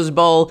 the Rose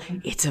Bowl.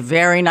 It's a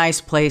very nice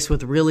place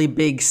with really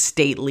big,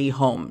 stately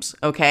homes,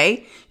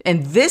 okay?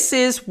 And this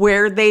is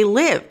where they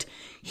lived.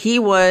 He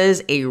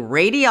was a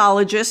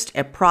radiologist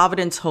at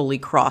Providence Holy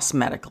Cross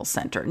Medical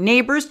Center.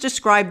 Neighbors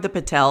described the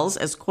Patels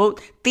as, quote,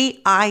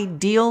 the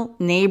ideal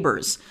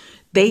neighbors.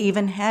 They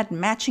even had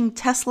matching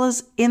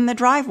Teslas in the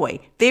driveway.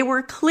 They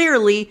were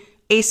clearly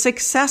a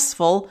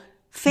successful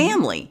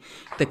family.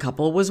 The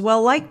couple was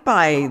well liked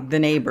by the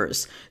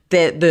neighbors.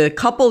 The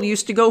couple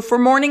used to go for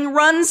morning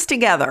runs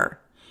together.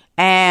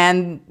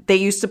 And they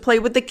used to play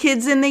with the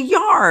kids in the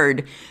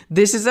yard.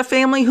 This is a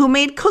family who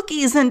made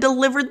cookies and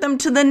delivered them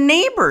to the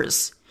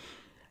neighbors.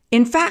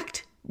 In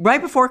fact,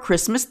 right before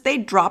Christmas, they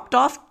dropped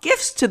off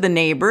gifts to the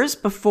neighbors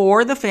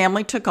before the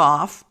family took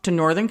off to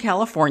Northern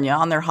California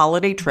on their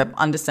holiday trip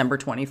on December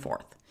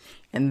 24th.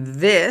 And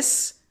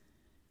this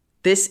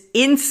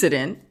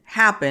incident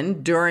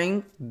happened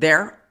during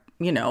their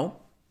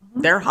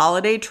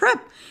holiday trip.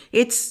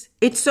 It's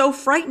so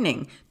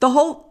frightening. The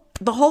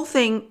whole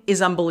thing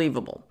is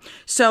unbelievable.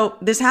 So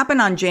this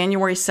happened on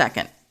January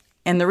 2nd.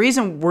 And the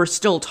reason we're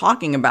still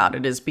talking about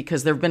it is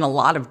because there have been a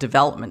lot of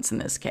developments in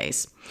this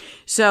case.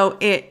 So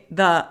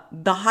the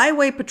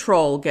Highway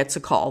Patrol gets a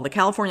call, the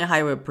California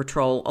Highway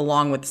Patrol,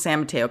 along with the San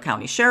Mateo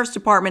County Sheriff's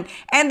Department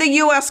and the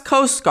U.S.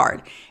 Coast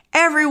Guard.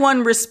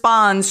 Everyone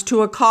responds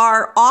to a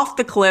car off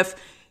the cliff,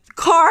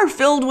 car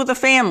filled with a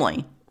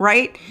family,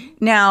 right?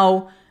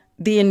 Now,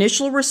 the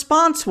initial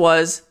response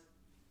was,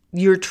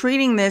 you're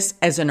treating this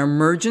as an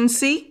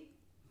emergency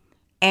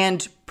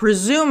and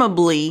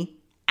presumably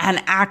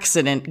an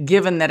accident,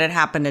 given that it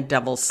happened at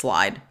Devil's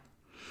Slide.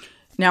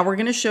 Now, we're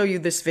going to show you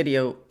this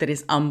video that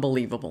is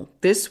unbelievable.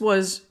 This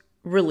was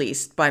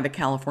released by the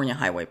California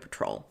Highway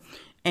Patrol.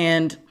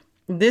 And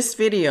this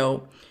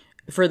video,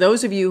 for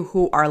those of you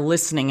who are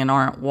listening and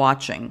aren't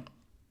watching,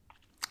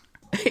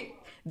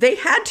 they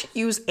had to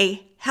use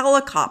a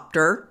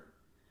helicopter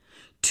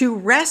to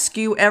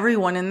rescue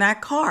everyone in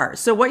that car.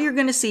 So what you're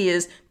going to see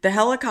is the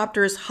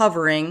helicopter is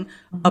hovering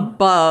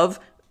above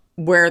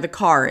where the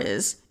car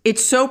is.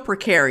 It's so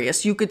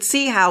precarious. You could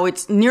see how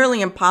it's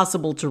nearly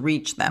impossible to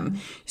reach them.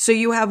 So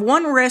you have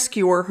one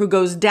rescuer who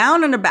goes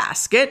down in a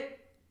basket,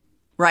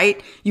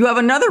 right? You have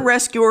another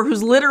rescuer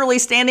who's literally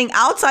standing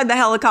outside the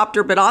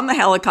helicopter, but on the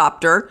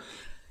helicopter,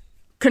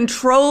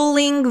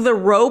 controlling the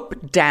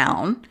rope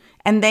down.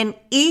 And then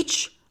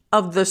each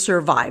of the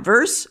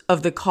survivors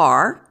of the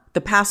car,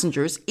 the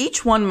passengers,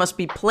 each one must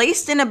be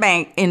placed in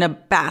a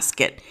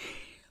basket,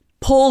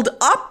 pulled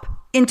up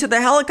into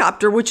the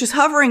helicopter, which is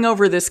hovering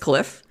over this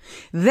cliff,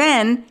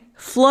 then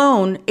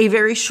flown a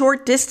very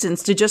short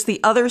distance to just the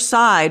other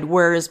side,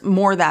 where is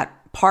more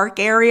that park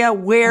area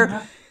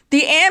where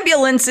the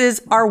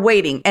ambulances are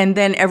waiting, and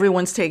then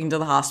everyone's taken to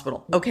the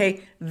hospital.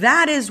 Okay,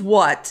 that is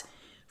what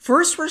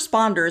first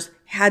responders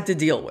had to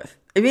deal with.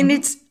 I mean,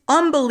 it's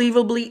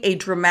unbelievably a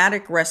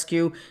dramatic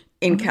rescue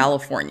in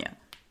California.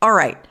 All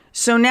right.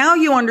 So now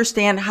you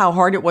understand how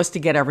hard it was to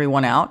get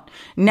everyone out.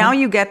 Now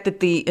you get that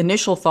the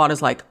initial thought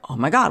is like, oh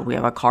my God, we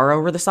have a car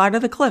over the side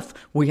of the cliff.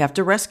 We have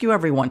to rescue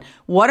everyone.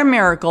 What a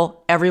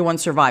miracle. Everyone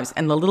survives.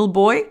 And the little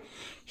boy,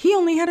 he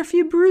only had a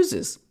few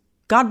bruises.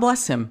 God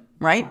bless him,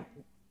 right?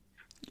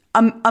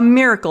 A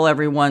miracle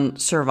everyone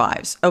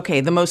survives.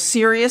 Okay, the most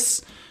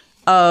serious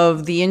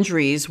of the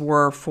injuries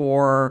were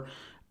for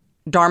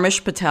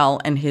Dharmesh Patel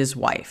and his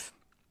wife.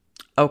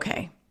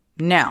 Okay,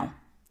 now,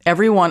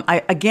 everyone,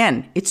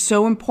 again, it's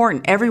so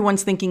important.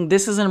 Everyone's thinking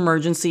this is an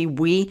emergency.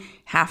 We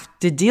have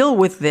to deal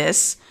with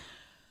this.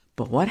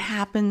 But what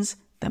happens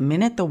the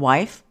minute the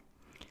wife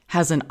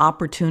has an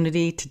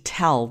opportunity to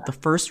tell the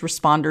first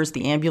responders,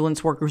 the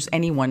ambulance workers,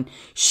 anyone?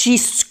 She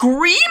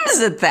screams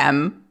at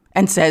them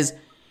and says,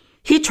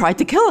 he tried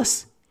to kill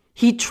us.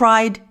 He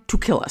tried to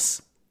kill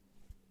us.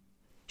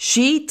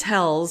 She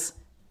tells,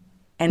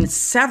 and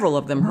several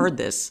of them heard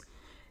this,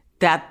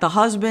 that the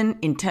husband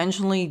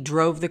intentionally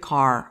drove the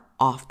car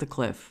off the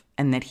cliff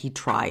and that he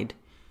tried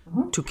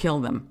to kill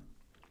them.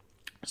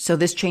 So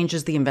this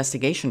changes the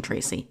investigation,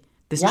 Tracy.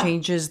 This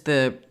changes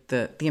the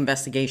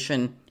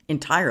investigation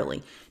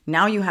entirely.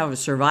 Now you have a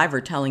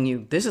survivor telling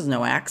you this is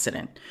no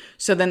accident.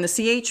 So then the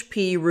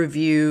CHP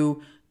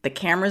review the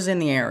cameras in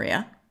the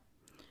area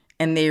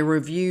and they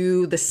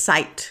review the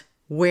site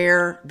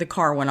where the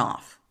car went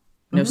off.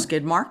 No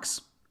skid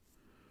marks.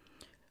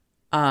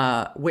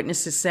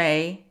 Witnesses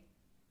say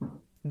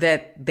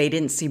that they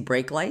didn't see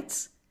brake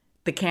lights.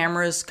 The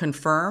cameras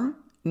confirm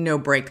no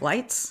brake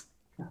lights.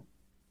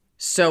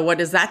 So what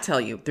does that tell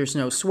you? There's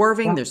no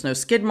swerving, there's no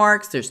skid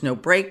marks, there's no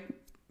brake.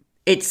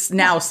 It's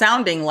now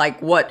sounding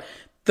like what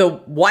the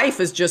wife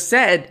has just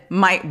said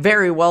might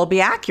very well be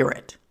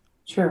accurate.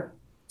 Sure.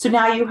 So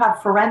now you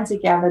have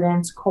forensic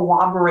evidence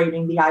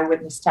corroborating the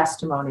eyewitness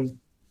testimony.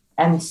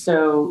 And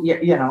so,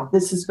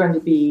 this is going to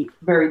be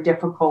very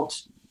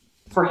difficult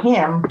for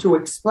him to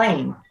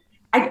explain.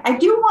 I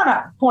do want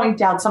to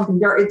point out something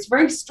there. It's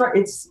very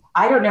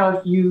I don't know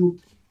if you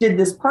did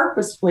this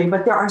purposefully,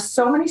 but there are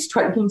so many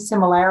striking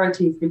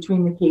similarities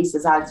between the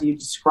cases as you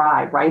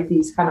describe, right?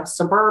 These kind of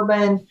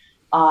suburban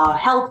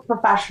health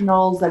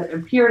professionals that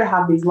appear to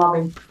have these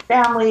loving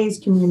families,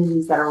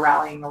 communities that are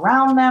rallying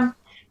around them.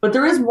 But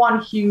there is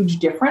one huge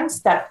difference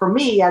that for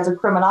me as a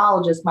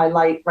criminologist, my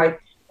light, right?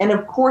 And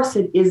of course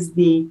it is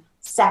the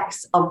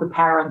sex of the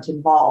parent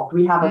involved.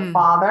 We have a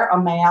father, a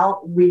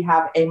male, we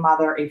have a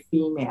mother, a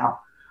female.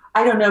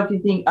 I don't know if you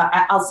think,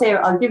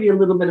 I'll give you a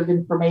little bit of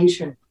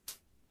information.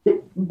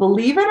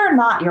 Believe it or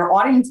not, your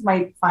audience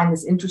might find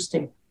this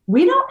interesting.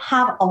 we don't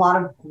have a lot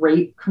of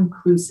great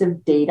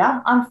conclusive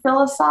data on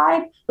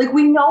filicide. Like,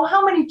 we know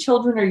how many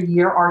children a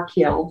year are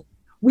killed.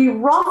 We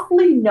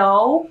roughly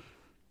know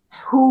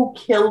who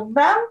killed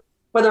them,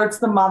 whether it's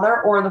the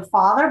mother or the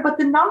father, but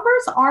the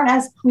numbers aren't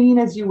as clean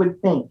as you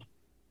would think,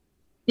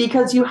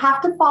 because you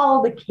have to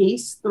follow the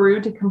case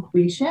through to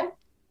completion.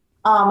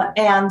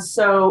 And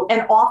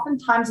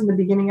oftentimes in the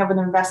beginning of an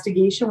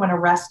investigation, when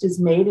arrest is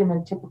made in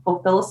a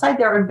typical filicide,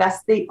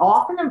 they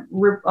often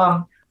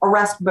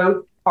arrest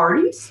both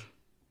parties.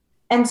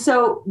 And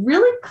so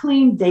really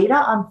clean data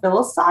on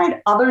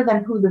filicide, other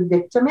than who the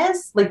victim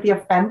is, like the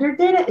offender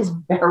data, is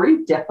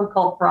very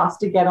difficult for us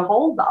to get a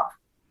hold of.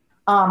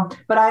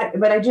 But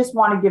I just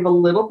want to give a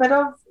little bit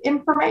of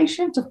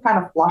information to kind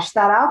of flush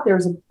that out.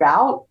 There's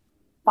about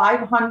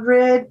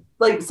 500,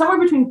 like somewhere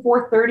between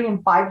 430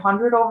 and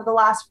 500 over the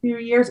last few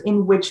years,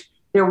 in which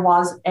there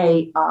was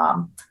a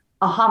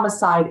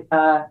homicide,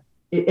 an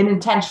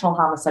intentional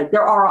homicide.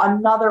 There are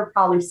another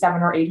probably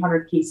 700 or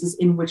 800 cases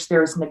in which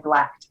there's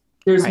neglect.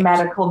 There's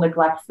medical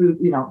neglect, food,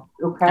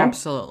 okay?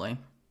 Absolutely.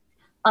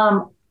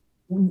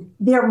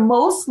 They're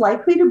most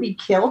likely to be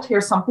killed.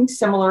 Here's something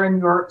similar in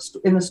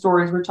the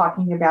stories we're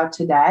talking about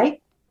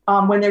today.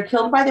 When they're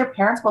killed by their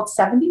parents, about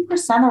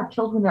 70% are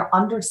killed when they're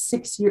under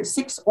 6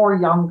 or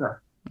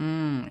younger.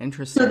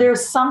 Interesting. So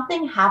there's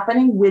something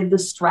happening with the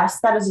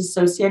stress that is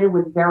associated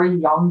with very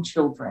young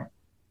children.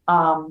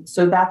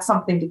 So that's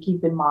something to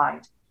keep in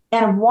mind.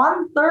 And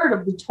 1/3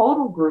 of the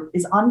total group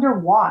is under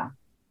 1,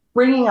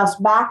 bringing us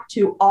back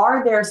to,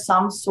 are there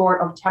some sort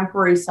of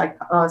temporary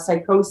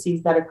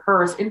psychoses that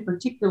occurs, in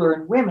particular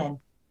in women,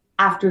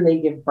 after they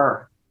give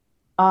birth?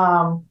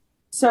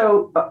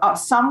 So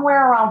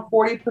somewhere around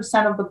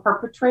 40% of the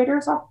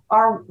perpetrators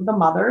are the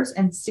mothers,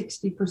 and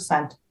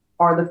 60%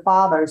 are the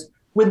fathers.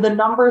 With the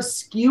numbers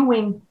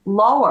skewing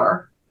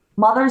lower,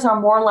 mothers are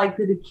more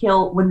likely to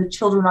kill when the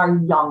children are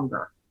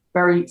younger,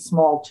 very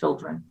small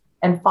children,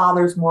 and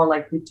fathers more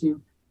likely to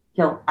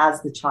kill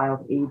as the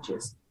child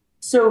ages.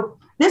 So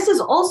this is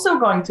also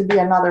going to be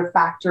another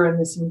factor in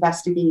this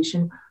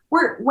investigation,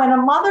 where when a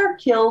mother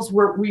kills,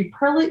 we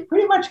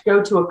pretty much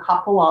go to a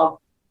couple of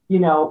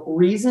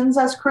reasons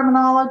as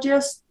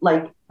criminologists,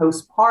 like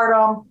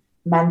postpartum,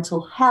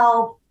 mental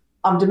health,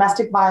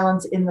 domestic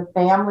violence in the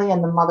family,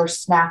 and the mother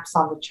snaps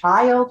on the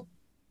child.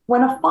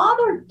 When a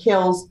father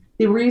kills,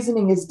 the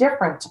reasoning is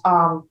different.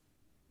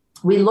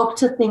 We look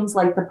to things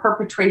like the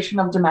perpetration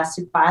of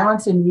domestic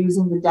violence and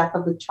using the death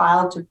of the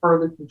child to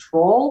further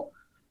control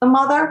the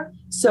mother.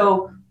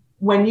 So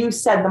when you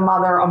said the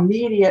mother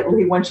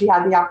immediately, when she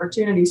had the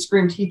opportunity,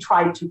 screamed, "He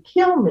tried to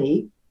kill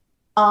me,"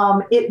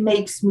 it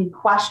makes me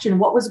question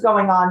what was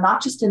going on,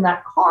 not just in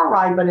that car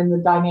ride, but in the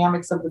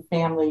dynamics of the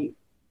family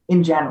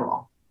in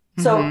general.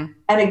 So,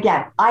 and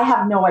again, I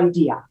have no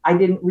idea. I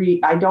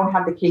don't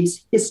have the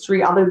case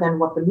history other than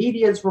what the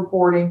media is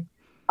reporting.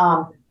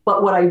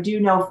 But what I do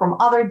know from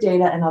other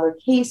data and other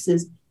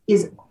cases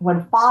is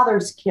when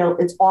fathers kill,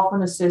 it's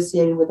often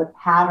associated with a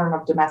pattern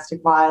of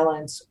domestic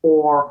violence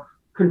or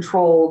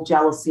control,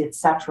 jealousy,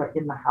 etc.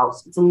 in the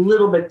house. It's a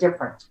little bit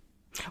different.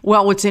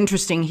 Well, what's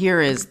interesting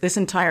here is this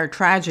entire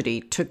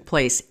tragedy took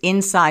place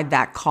inside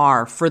that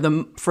car for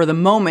the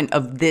moment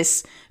of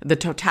the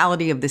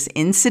totality of this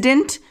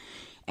incident.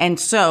 And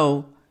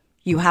so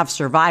you have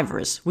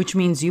survivors, which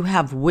means you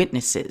have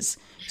witnesses.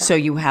 Sure. So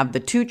you have the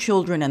 2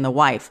 children and the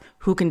wife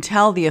who can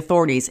tell the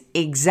authorities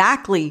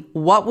exactly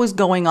what was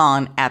going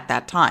on at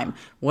that time.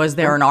 Was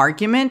there an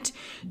argument?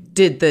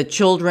 Did the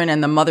children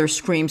and the mother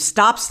scream,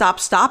 "Stop, stop,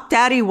 stop,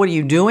 Daddy, what are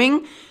you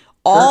doing?"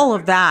 All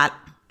of that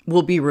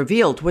will be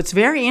revealed. What's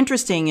very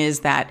interesting is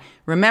that,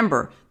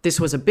 remember,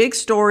 this was a big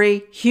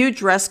story,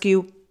 huge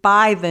rescue.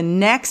 By the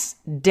next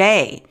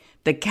day,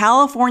 the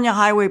California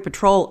Highway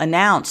Patrol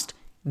announced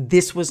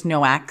this was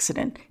no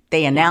accident.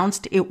 They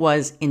announced it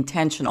was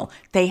intentional.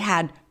 They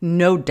had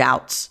no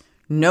doubts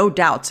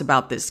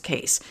about this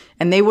case.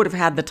 And they would have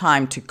had the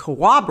time to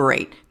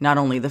corroborate not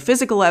only the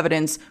physical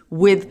evidence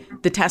with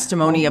the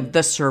testimony of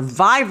the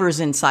survivors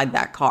inside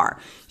that car.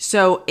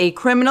 So a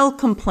criminal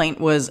complaint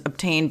was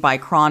obtained by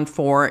KRON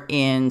 4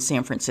 in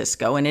San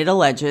Francisco, and it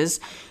alleges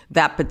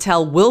that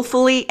Patel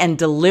willfully and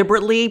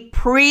deliberately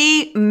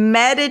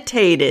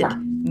premeditated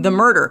the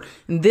murder.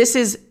 This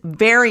is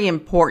very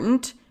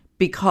important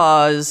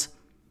because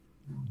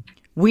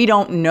we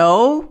don't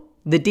know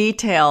the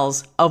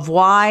details of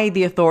why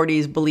the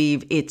authorities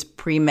believe it's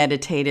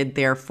premeditated,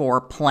 therefore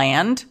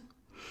planned.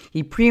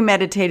 He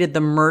premeditated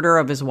the murder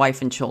of his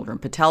wife and children.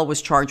 Patel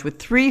was charged with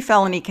 3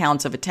 felony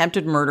counts of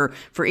attempted murder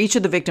for each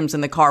of the victims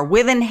in the car,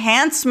 with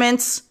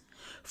enhancements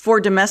for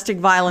domestic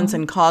violence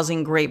and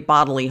causing great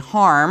bodily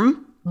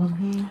harm.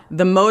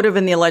 The motive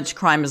in the alleged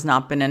crime has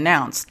not been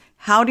announced.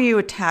 How do you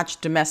attach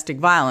domestic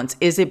violence?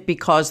 Is it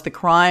because the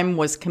crime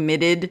was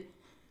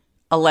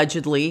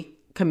allegedly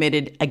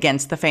committed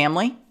against the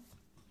family?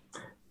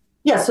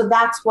 Yeah, so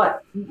that's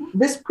what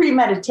this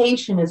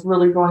premeditation is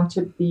really going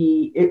to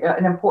be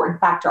an important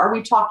factor. Are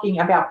we talking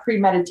about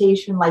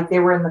premeditation like they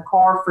were in the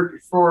car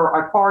for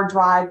a car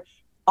drive,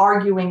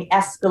 arguing,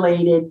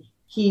 escalated,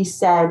 he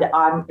said,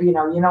 you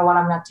know what,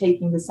 I'm not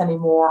taking this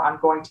anymore. I'm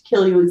going to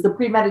kill you. Is the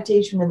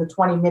premeditation in the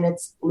 20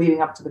 minutes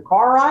leading up to the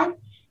car ride?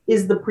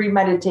 Is the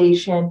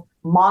premeditation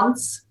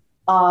months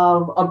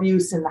of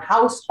abuse in the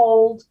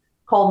household,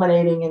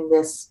 culminating in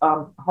this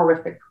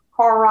horrific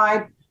car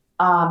ride?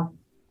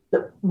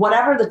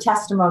 Whatever the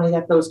testimony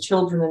that those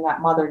children and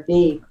that mother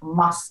gave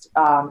must,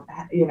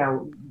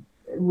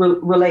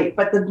 relate.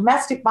 But the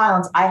domestic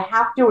violence, I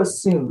have to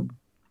assume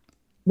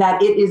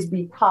that it is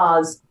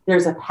because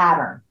there's a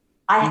pattern.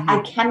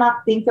 I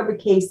cannot think of a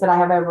case that I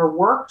have ever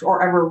worked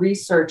or ever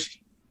researched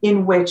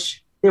in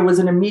which there was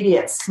an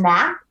immediate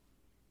snap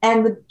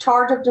and the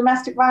charge of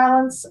domestic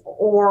violence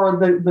or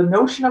the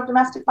notion of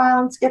domestic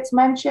violence gets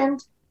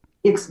mentioned.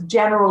 It's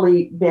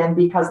generally been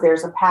because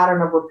there's a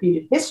pattern of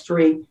repeated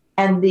history,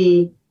 and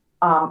the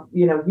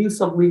use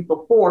of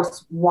lethal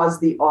force was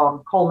the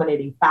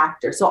culminating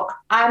factor. So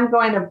I'm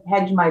going to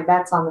hedge my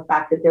bets on the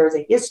fact that there is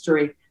a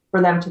history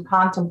for them to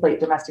contemplate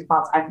domestic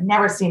violence. I've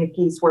never seen a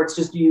case where it's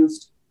just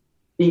used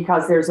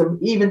because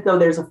even though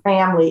there's a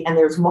family and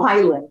there's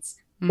violence,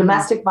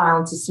 domestic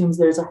violence assumes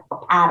there's a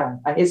pattern,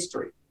 a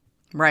history.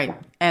 Right.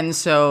 And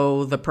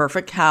so the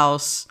perfect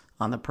house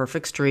on the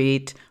perfect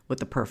street with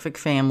the perfect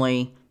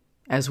family,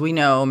 as we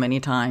know, many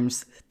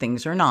times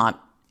things are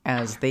not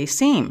as they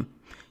seem.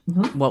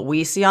 What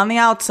we see on the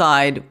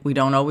outside, we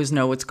don't always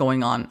know what's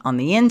going on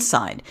the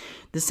inside.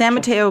 The San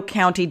Mateo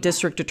County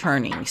District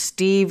Attorney,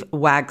 Steve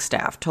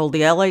Wagstaff, told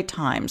the LA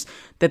Times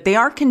that they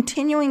are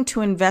continuing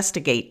to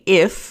investigate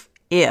if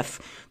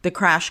the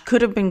crash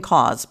could have been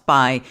caused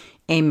by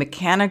a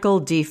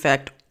mechanical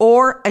defect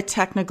or a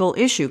technical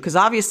issue. Because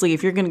obviously,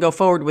 if you're going to go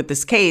forward with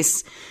this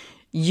case,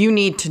 you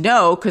need to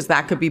know, because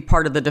that could be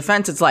part of the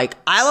defense. It's like,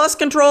 I lost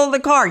control of the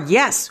car.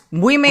 Yes,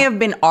 we may have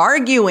been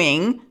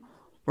arguing,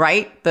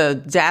 right? The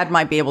dad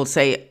might be able to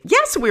say,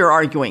 yes, we were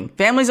arguing.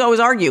 Families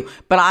always argue,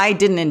 but I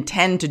didn't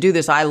intend to do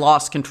this. I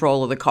lost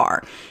control of the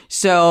car.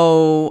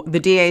 So the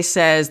DA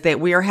says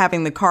that we are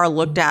having the car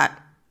looked at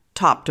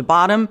top to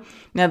bottom.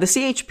 Now, the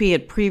CHP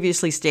had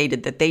previously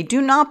stated that they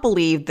do not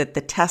believe that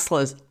the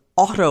Tesla's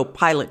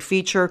autopilot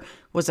feature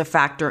was a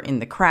factor in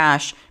the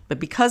crash, but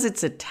because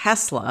it's a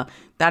Tesla,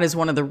 that is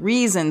one of the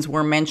reasons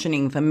we're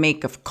mentioning the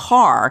make of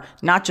car,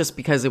 not just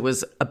because it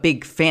was a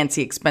big,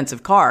 fancy,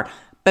 expensive car,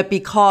 but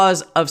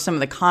because of some of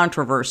the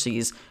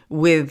controversies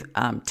with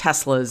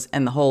Teslas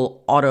and the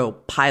whole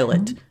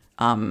autopilot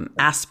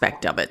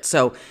aspect of it.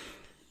 So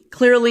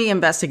clearly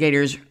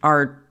investigators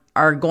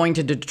are going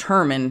to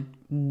determine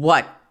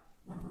what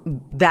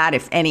that,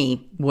 if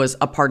any, was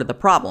a part of the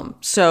problem.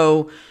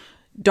 So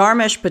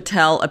Dharmesh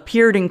Patel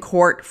appeared in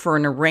court for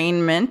an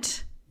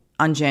arraignment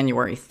on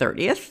January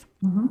 30th,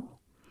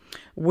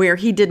 where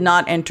he did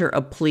not enter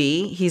a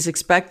plea. He's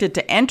expected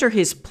to enter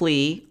his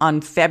plea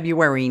on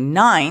February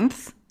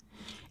 9th,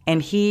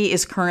 and he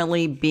is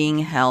currently being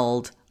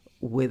held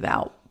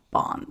without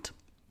bond.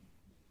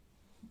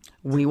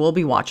 We will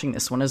be watching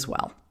this one as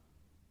well.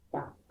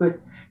 Yeah,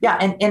 good. Yeah,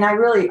 and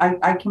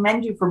I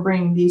commend you for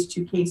bringing these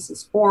two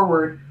cases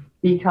forward,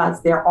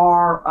 because there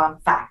are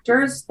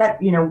factors that,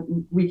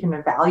 we can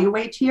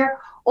evaluate here.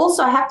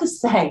 Also, I have to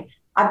say,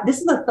 this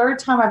is the third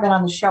time I've been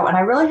on the show, and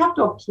I really have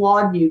to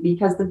applaud you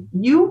because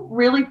you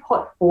really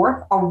put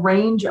forth a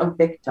range of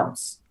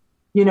victims,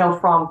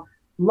 from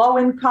low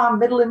income,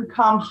 middle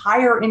income,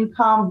 higher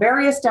income,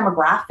 various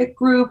demographic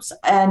groups.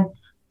 And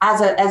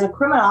as a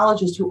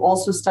criminologist who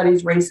also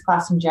studies race,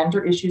 class, and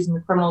gender issues in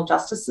the criminal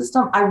justice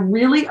system, I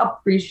really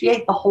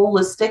appreciate the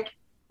holistic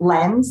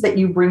lens that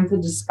you bring to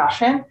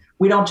discussion.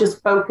 We don't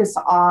just focus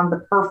on the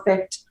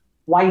perfect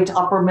white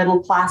upper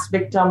middle class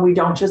victim. We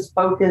don't just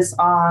focus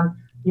on,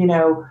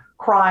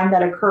 crime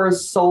that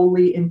occurs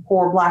solely in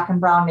poor Black and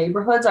brown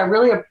neighborhoods. I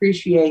really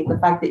appreciate the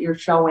fact that you're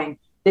showing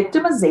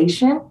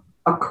victimization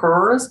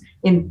occurs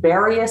in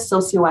various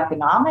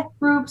socioeconomic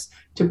groups,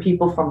 to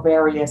people from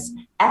various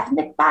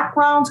ethnic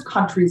backgrounds,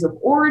 countries of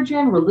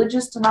origin,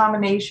 religious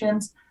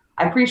denominations.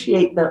 I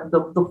appreciate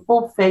the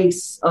full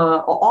face,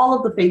 all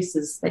of the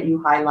faces that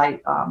you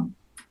highlight,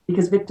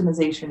 because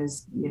victimization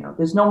is,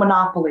 there's no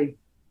monopoly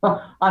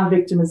on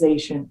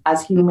victimization.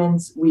 As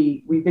humans,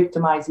 we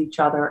victimize each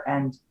other,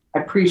 and I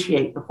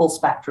appreciate the full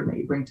spectrum that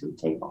you bring to the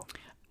table.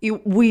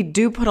 We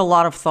do put a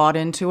lot of thought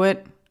into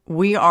it.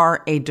 We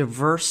are a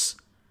diverse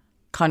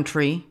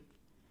country,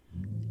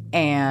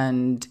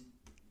 and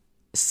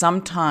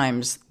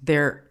sometimes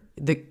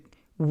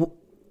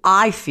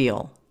I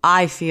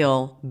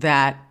feel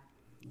that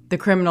the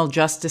criminal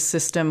justice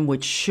system,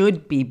 which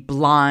should be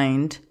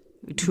blind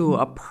to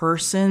a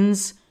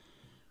person's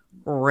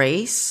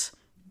race,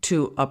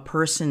 to a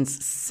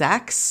person's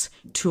sex,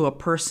 to a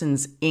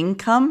person's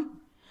income,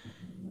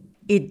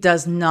 it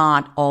does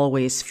not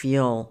always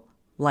feel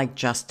like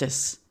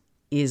justice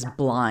is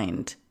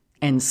blind.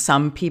 And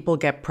some people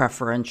get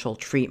preferential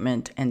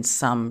treatment and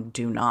some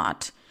do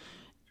not.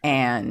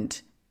 And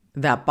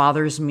that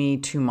bothers me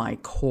to my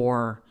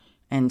core.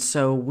 And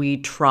so we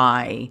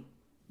try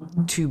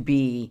to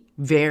be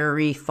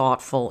very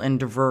thoughtful and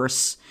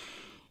diverse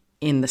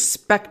in the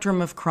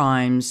spectrum of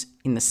crimes,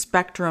 in the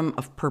spectrum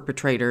of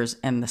perpetrators,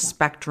 and the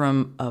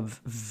spectrum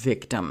of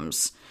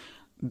victims.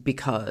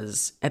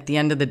 Because at the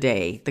end of the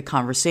day, the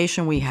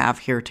conversation we have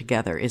here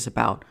together is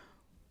about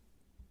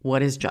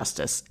what is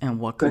justice and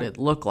what could it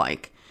look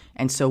like.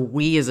 And so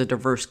we as a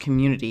diverse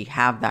community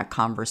have that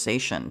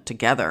conversation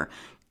together.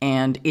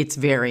 And it's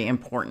very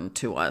important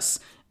to us.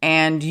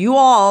 And you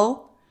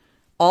all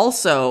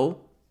also,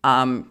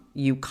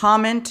 you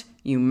comment,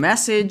 you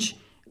message,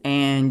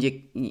 and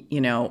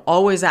you know,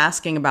 always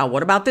asking about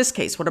what about this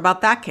case? What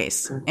about that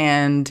case?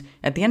 And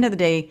at the end of the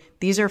day,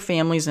 these are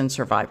families and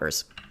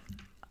survivors.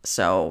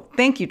 So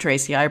thank you,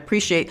 Tracy. I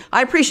appreciate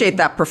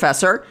that,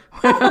 Professor.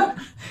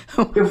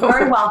 You're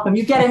very welcome.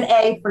 You get an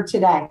A for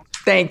today.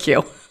 Thank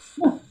you.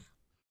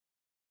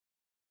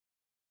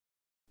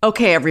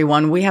 Okay,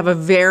 everyone, we have a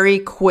very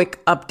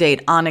quick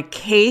update on a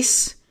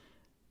case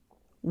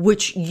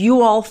which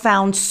you all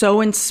found so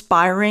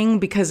inspiring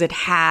because it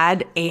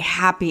had a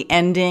happy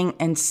ending,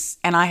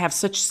 and I have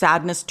such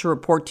sadness to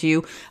report to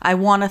you. I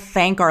want to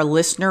thank our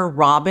listener,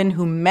 Robin,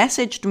 who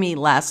messaged me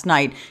last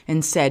night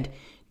and said,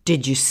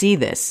 "Did you see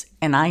this?"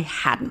 And I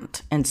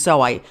hadn't. And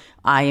so I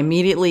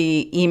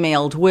immediately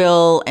emailed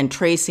Will and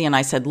Tracy and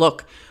I said,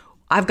 "Look,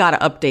 I've got to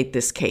update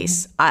this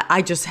case.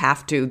 I just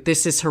have to.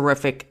 This is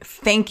horrific."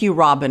 Thank you,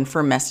 Robin,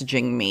 for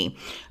messaging me.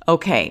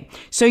 Okay,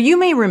 so you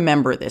may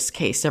remember this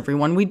case,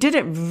 everyone. We did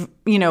it,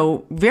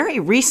 very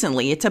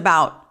recently. It's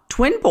about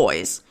twin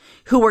boys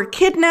who were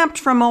kidnapped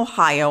from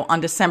Ohio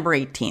on December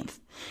 18th.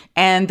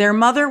 And their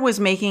mother was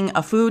making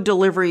a food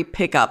delivery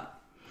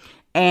pickup.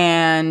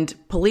 And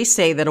police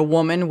say that a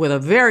woman with a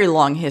very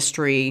long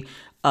history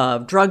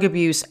of drug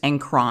abuse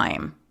and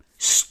crime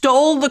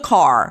stole the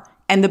car.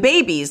 And the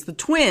babies, the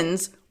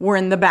twins, were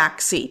in the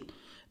back seat.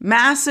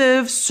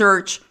 Massive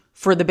search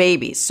for the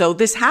babies. So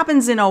this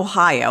happens in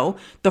Ohio.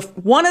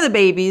 One of the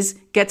babies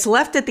gets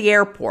left at the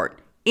airport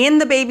in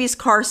the baby's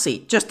car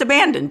seat, just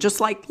abandoned, just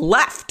like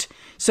left.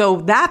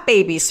 So that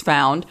baby's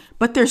found,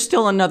 but there's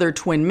still another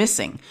twin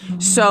missing. Mm-hmm.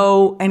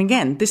 So, and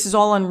again, this is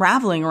all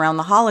unraveling around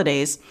the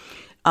holidays.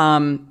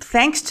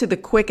 Thanks to the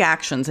quick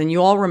actions, and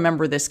you all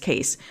remember this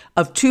case,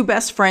 of two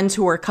best friends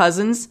who are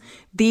cousins.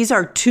 These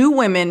are two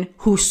women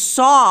who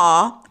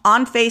saw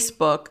on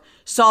Facebook,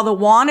 saw the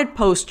wanted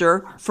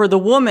poster for the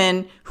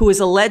woman who is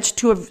alleged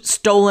to have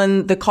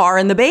stolen the car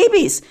and the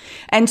babies.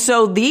 And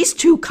so these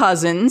two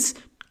cousins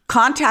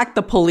contact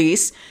the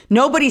police.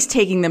 Nobody's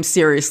taking them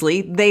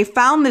seriously. They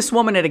found this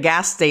woman at a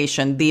gas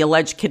station, the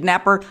alleged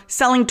kidnapper,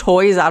 selling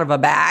toys out of a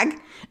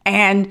bag.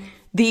 And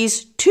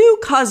these two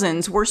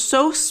cousins were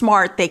so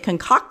smart, they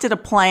concocted a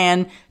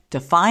plan to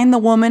find the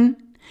woman,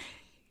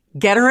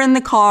 get her in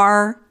the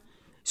car,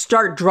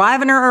 start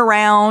driving her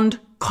around,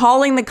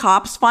 calling the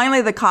cops.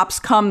 Finally, the cops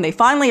come. They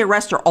finally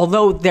arrest her,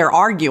 although they're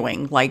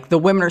arguing. Like, the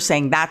women are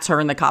saying that's her,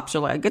 and the cops are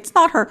like, it's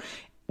not her.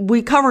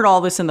 We covered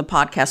all this in the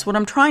podcast. What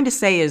I'm trying to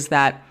say is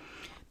that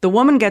the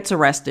woman gets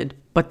arrested,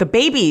 but the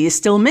baby is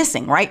still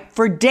missing, right?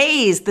 For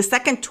days, the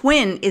second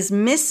twin is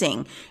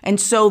missing. And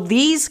so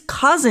these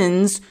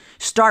cousins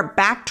start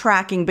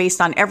backtracking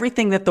based on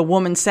everything that the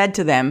woman said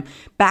to them,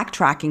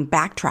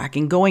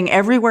 backtracking, going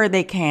everywhere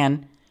they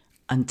can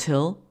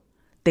until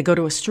they go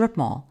to a strip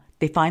mall.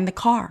 They find the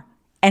car.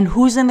 And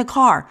who's in the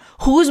car?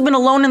 Who's been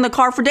alone in the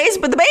car for days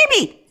but the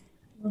baby?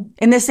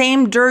 In the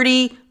same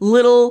dirty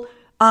little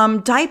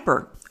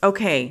diaper.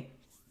 Okay,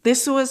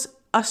 this was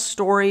a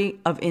story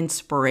of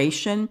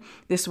inspiration.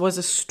 This was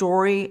a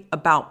story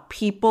about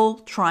people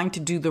trying to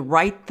do the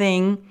right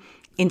thing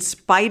in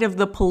spite of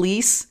the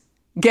police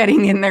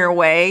getting in their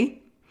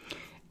way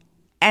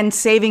and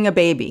saving a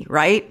baby,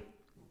 right?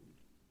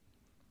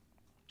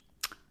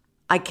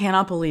 I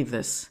cannot believe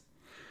this.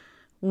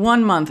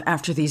 1 month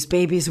after these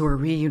babies were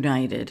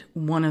reunited,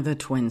 one of the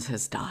twins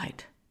has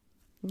died.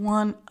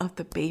 One of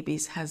the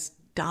babies has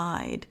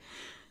died.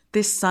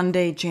 This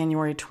Sunday,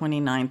 January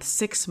 29th,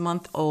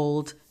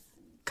 6-month-old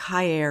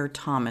Kyair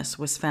Thomas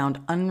was found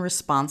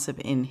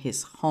unresponsive in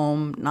his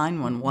home.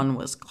 911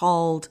 was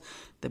called.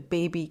 The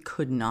baby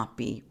could not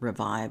be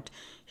revived.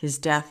 His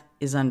death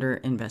is under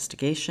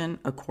investigation,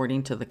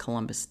 according to the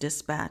Columbus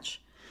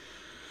Dispatch.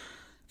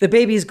 The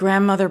baby's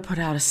grandmother put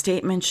out a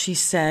statement. She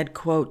said,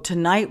 quote,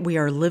 "Tonight we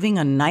are living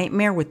a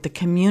nightmare with the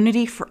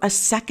community for a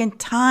second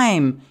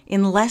time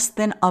in less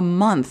than a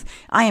month.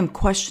 I am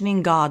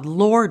questioning God.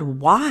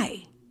 Lord,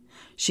 why?"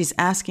 She's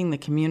asking the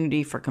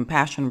community for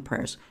compassion and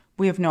prayers.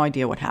 We have no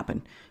idea what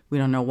happened. We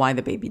don't know why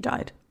the baby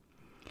died.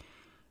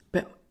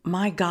 But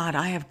my God,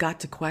 I have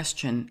got to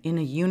question, in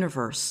a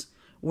universe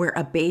where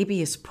a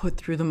baby is put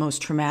through the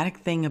most traumatic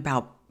thing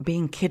about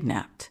being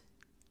kidnapped,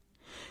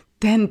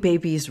 then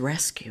baby is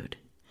rescued.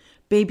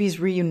 Baby's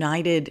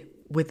reunited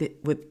with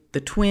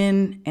the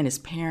twin and his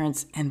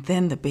parents, and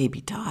then the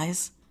baby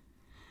dies.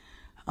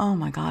 Oh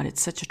my God,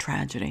 it's such a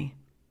tragedy.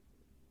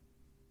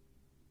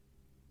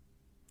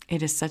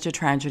 It is such a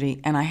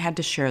tragedy, and I had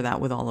to share that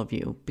with all of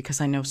you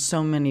because I know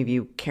so many of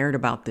you cared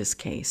about this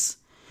case.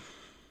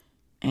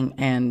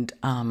 And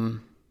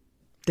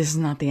this is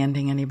not the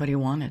ending anybody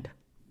wanted.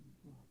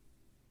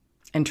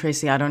 And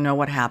Tracy, I don't know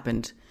what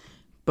happened,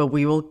 but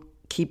we will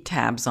keep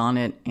tabs on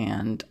it,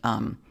 and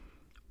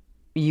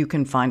you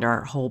can find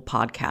our whole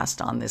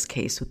podcast on this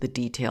case with the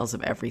details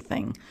of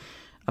everything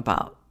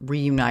about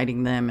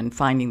reuniting them and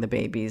finding the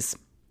babies.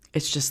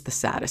 It's just the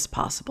saddest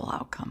possible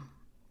outcome.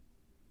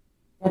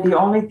 The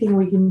only thing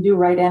we can do,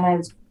 right, Anna,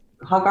 is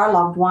hug our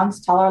loved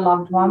ones, tell our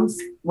loved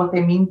ones what they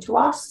mean to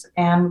us.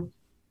 And,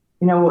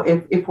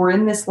 if we're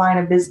in this line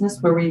of business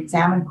where we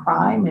examine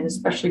crime, and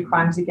especially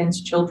crimes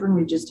against children,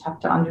 we just have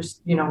to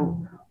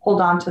hold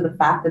on to the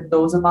fact that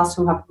those of us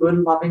who have good,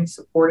 loving,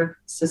 supportive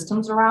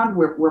systems around,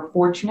 we're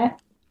fortunate,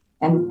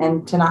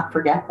 and to not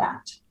forget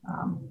that.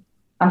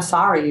 I'm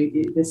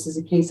sorry, this is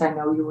a case I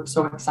know you were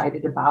so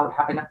excited about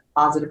having a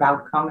positive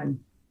outcome, and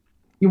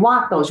you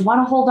want those. You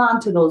want to hold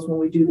on to those when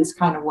we do this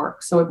kind of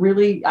work. So it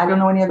really, I don't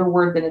know any other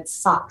word than it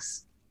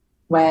sucks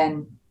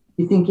when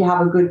you think you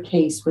have a good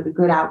case with a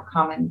good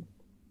outcome and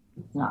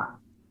it's not.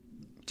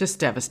 Just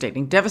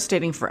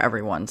devastating for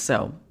everyone.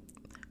 So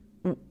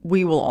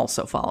we will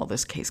also follow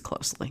this case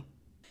closely.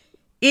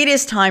 It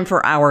is time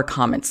for our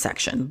comment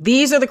section.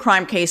 These are the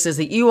crime cases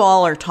that you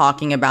all are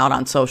talking about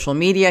on social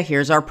media.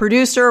 Here's our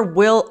producer,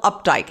 Will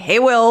Updike. Hey,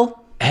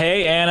 Will.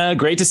 Hey, Anna.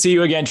 Great to see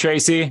you again,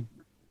 Tracy.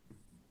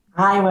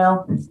 Hi,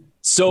 Will.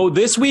 So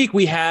this week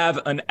we have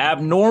an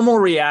abnormal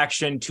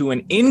reaction to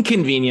an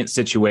inconvenient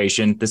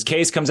situation. This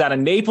case comes out of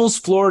Naples,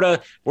 Florida,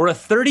 where a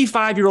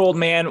 35-year-old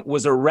man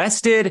was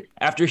arrested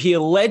after he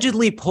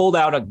allegedly pulled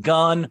out a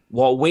gun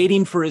while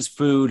waiting for his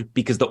food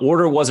because the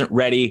order wasn't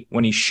ready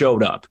when he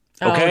showed up.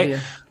 Okay.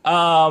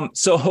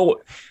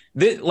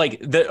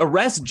 The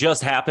arrest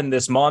just happened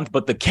this month,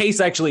 but the case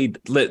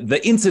the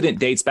incident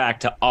dates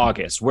back to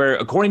August, where,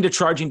 according to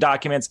charging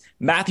documents,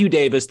 Matthew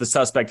Davis, the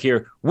suspect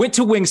here, went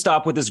to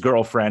Wingstop with his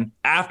girlfriend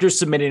after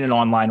submitting an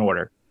online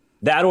order.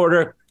 That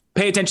order,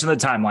 pay attention to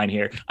the timeline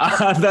here.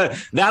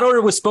 That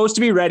order was supposed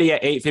to be ready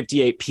at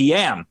 8:58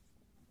 p.m.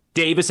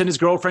 Davis and his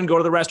girlfriend go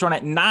to the restaurant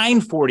at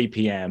 9:40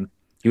 p.m.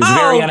 He was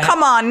very unhappy.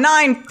 Come on,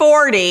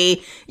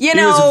 9:40.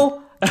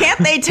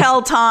 Can't they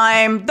tell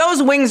time?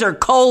 Those wings are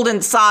cold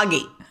and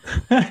soggy.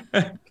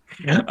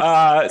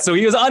 So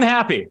he was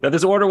unhappy that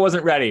this order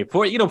wasn't ready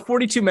for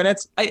 42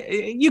 minutes.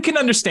 You can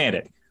understand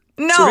it.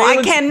 No,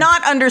 I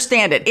cannot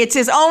understand it. It's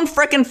his own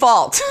freaking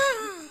fault.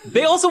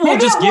 They also will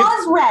Maybe it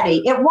was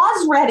ready. It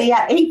was ready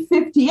at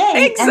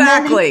 8:58.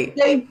 Exactly. And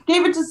then they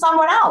gave it to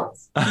someone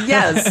else.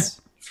 Yes.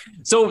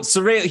 So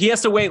he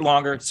has to wait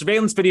longer.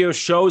 Surveillance video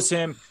shows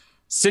him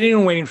sitting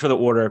and waiting for the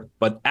order.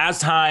 But as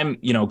time,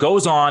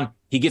 goes on,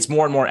 he gets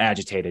more and more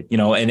agitated,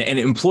 and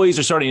employees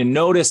are starting to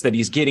notice that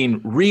he's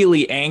getting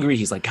really angry.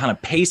 He's like kind of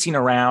pacing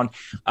around.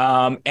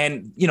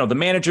 And the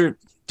manager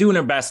doing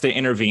their best to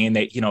intervene.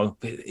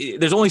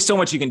 There's only so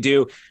much you can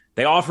do.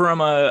 They offer him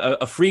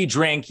a free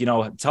drink,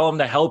 tell him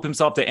to help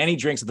himself to any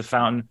drinks at the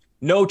fountain,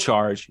 no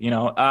charge,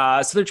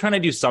 so they're trying to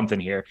do something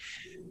here.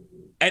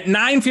 At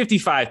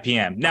 9:55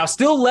 p.m., now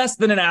still less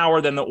than an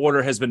hour than the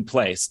order has been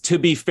placed, to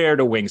be fair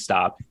to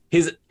Wingstop,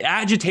 his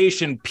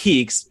agitation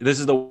peaks, this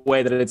is the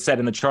way that it's said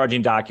in the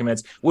charging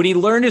documents, when he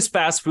learned his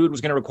fast food was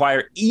going to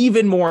require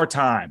even more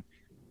time.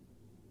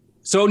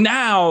 So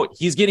now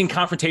he's getting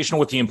confrontational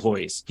with the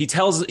employees. He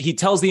tells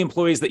the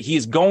employees that he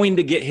is going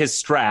to get his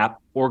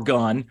strap or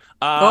gun.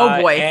 Oh,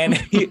 boy. And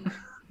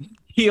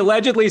he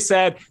allegedly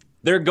said,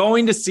 they're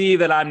going to see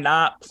that I'm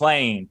not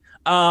playing.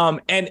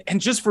 And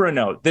just for a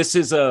note, this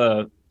is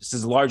a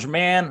large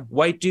man,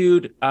 white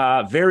dude,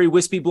 very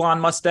wispy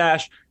blonde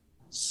mustache,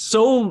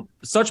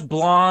 such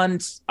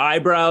blonde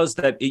eyebrows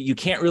that you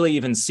can't really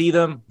even see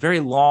them, very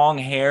long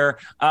hair.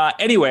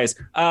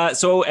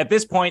 So at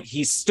this point,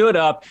 he stood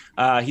up.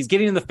 He's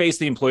getting in the face of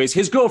the employees.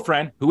 His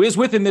girlfriend, who is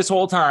with him this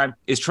whole time,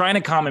 is trying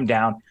to calm him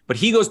down. But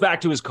he goes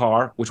back to his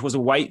car, which was a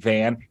white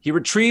van. He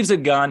retrieves a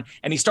gun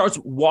and he starts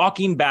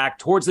walking back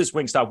towards this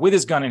Wingstop with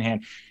his gun in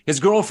hand.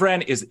 His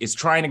girlfriend is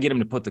trying to get him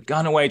to put the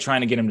gun away,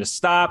 trying to get him to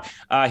stop.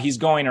 He's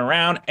going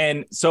around.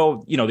 And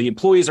so, the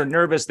employees are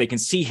nervous. They can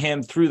see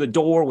him through the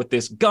door with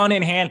this gun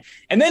in hand.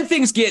 And then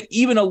things get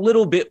even a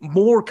little bit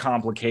more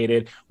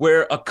complicated,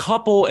 where a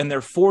couple and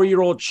their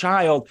 4-year-old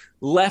child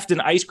left an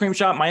ice cream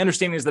shop. My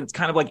understanding is that it's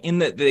kind of like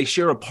they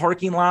share a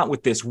parking lot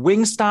with this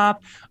Wingstop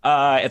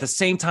at the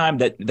same time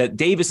that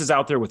Davis is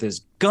out there with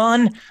his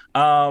gun.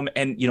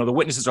 And the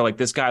witnesses are like,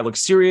 this guy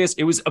looks serious.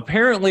 It was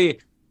apparently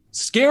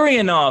scary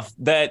enough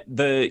that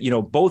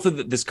both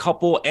of this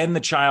couple and the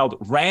child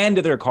ran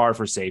to their car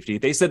for safety.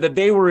 They said that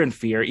they were in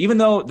fear, even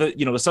though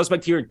the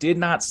suspect here did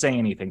not say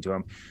anything to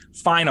him.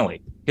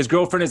 Finally, his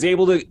girlfriend is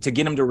able to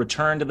get him to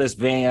return to this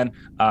van.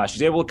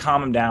 She's able to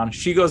calm him down.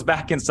 She goes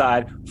back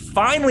inside,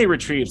 finally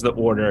retrieves the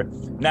order.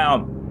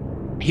 Now,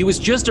 he was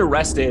just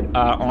arrested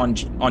on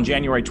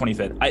January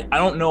 25th. I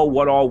don't know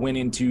what all went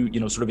into,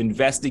 sort of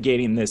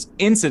investigating this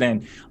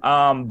incident,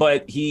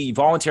 but he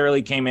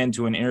voluntarily came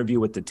into an interview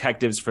with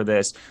detectives for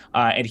this,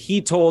 and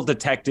he told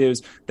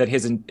detectives that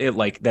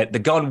that the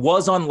gun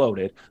was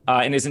unloaded,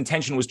 and his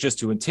intention was just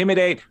to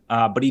intimidate,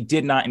 but he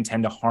did not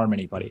intend to harm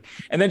anybody.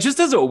 And then,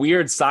 just as a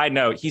weird side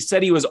note, he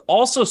said he was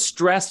also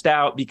stressed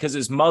out because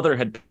his mother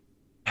had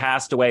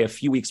passed away a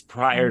few weeks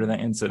prior to the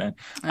incident,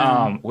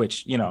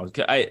 which,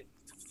 I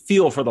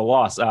feel for the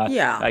loss.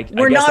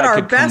 We're not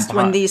our best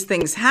when these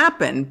things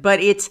happen, but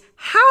it's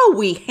how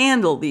we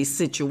handle these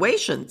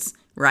situations,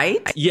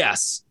 right?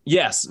 Yes.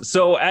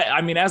 So,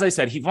 I mean, as I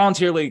said, he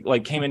voluntarily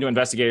came into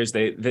investigators.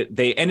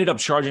 They ended up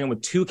charging him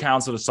with 2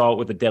 counts of assault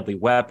with a deadly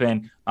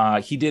weapon.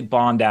 He did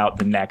bond out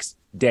the next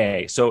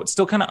day. So it's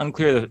still kind of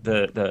unclear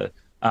the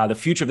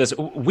future of this.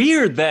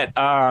 Weird that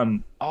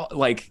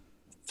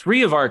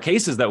 3 of our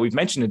cases that we've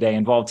mentioned today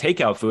involve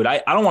takeout food.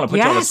 I don't want to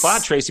put you on the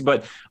spot, Tracy,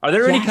 but are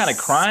there any kind of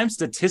crime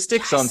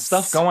statistics on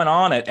stuff going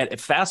on at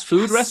fast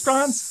food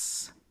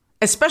restaurants?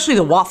 Especially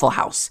the Waffle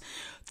House.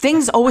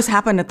 Things always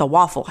happen at the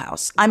Waffle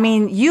House. I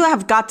mean, you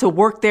have got to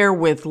work there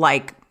with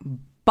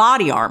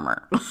body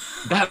armor.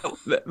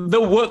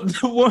 The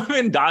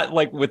woman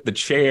died with the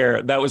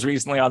chair that was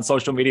recently on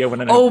social media when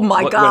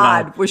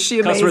was she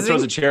amazing? Customer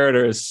throws a chair at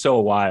her is so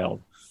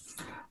wild.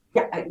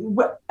 Yeah,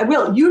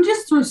 Will, you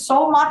just threw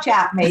so much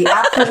at me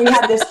after we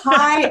had this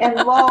high and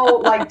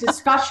low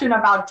discussion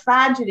about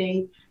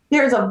tragedy.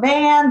 There's a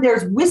van,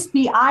 there's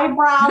wispy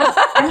eyebrows.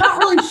 I'm not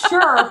really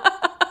sure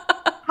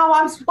how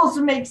I'm supposed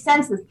to make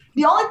sense of this.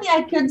 The only thing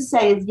I could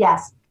say is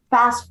yes,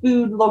 fast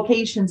food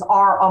locations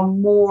are a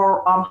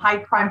more high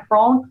crime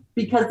prone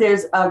because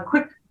there's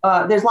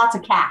there's lots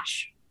of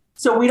cash.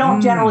 So we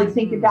don't generally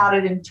think about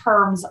it in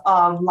terms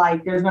of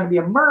there's going to be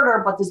a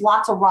murder, but there's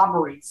lots of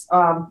robberies.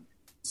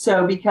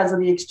 So because of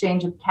the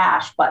exchange of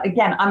cash. But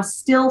again, I'm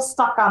still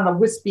stuck on the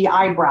wispy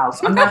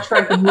eyebrows. I'm not sure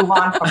I can move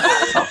on from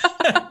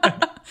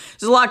that.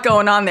 There's a lot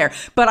going on there.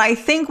 But I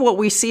think what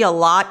we see a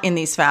lot in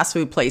these fast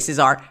food places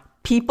are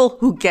people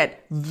who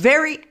get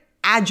very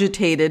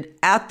agitated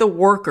at the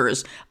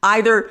workers.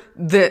 Either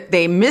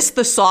they miss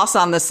the sauce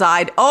on the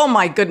side. Oh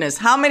my goodness.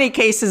 How many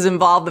cases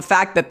involve the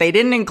fact that they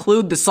didn't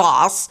include the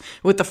sauce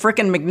with the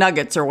frickin'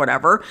 McNuggets or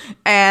whatever?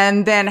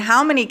 And then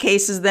how many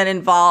cases that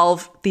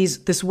involve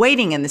this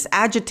waiting and this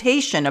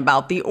agitation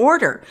about the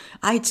order?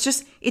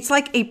 It's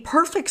like a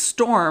perfect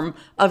storm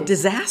of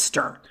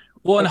disaster.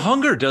 Well, and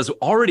hunger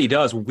already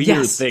does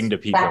weird thing to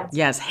people.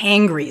 Yes,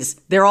 hangries.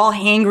 They're all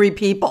hangry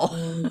people.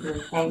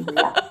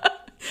 Hangry.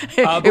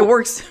 It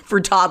works for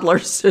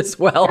toddlers as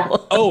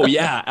well. Oh,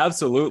 yeah,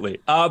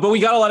 absolutely. But we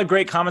got a lot of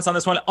great comments on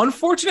this one.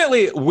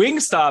 Unfortunately,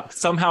 Wingstop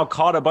somehow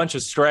caught a bunch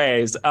of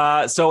strays.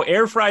 So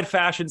Air Fried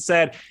Fashion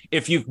said,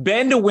 if you've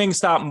been to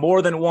Wingstop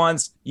more than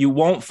once, you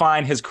won't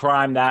find his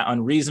crime that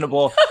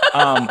unreasonable.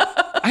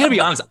 I gotta be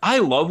honest, I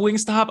love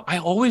Wingstop. I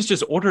always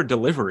just order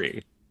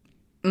delivery.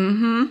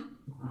 Mm-hmm.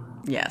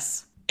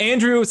 Yes.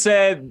 Andrew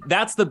said,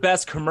 that's the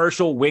best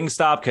commercial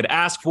Wingstop could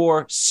ask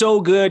for. So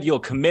good,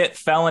 you'll commit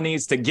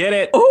felonies to get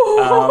it.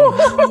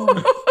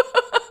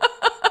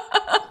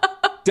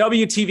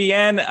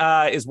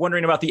 WTVN is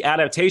wondering about the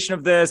adaptation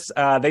of this.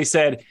 They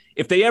said,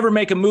 if they ever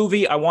make a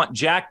movie, I want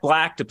Jack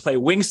Black to play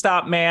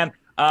Wingstop Man.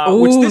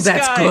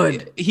 That's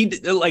good.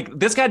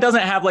 This guy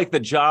doesn't have the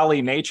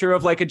jolly nature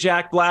of a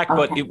Jack Black,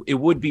 but it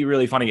would be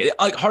really funny.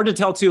 Hard to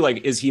tell too.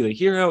 Is he the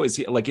hero? Is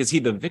he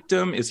the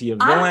victim? Is he a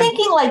villain? I'm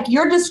thinking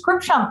your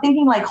description. I'm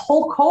thinking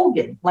Hulk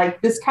Hogan,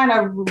 this kind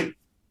of.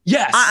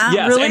 Yes,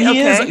 yes, really? And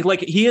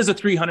he is a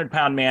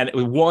 300-pound man.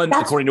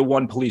 According to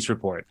one police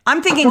report.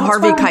 I'm thinking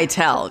Harvey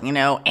Keitel.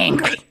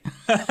 Angry.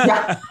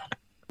 Yeah.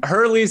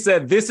 Hurley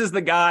said, "This is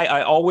the guy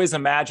I always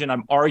imagine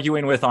I'm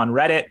arguing with on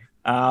Reddit."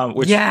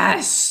 Which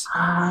that's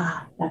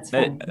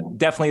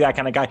definitely that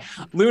kind of guy.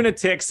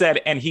 Lunatic said,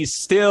 and he's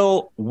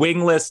still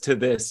wingless to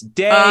this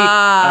day,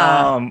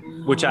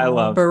 which I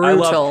love.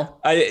 Brutal.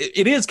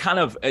 It is kind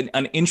of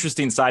an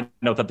interesting side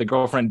note that the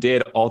girlfriend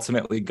did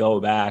ultimately go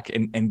back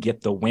and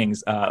get the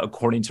wings,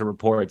 according to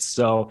reports.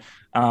 So,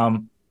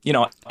 and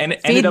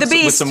ended up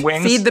with some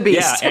wings. Feed the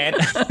beast. Yeah,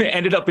 and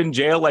ended up in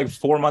jail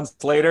 4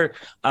 months later.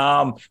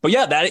 But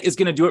yeah, that is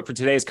going to do it for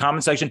today's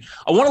comment section.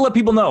 I want to let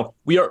people know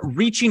we are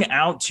reaching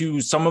out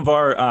to some of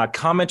our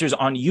commenters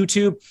on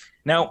YouTube.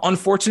 Now,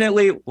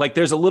 unfortunately,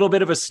 there's a little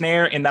bit of a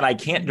snare in that I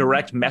can't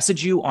direct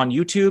message you on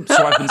YouTube.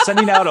 So I've been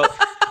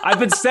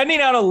sending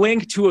out a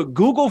link to a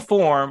Google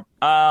form,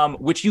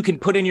 which you can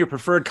put in your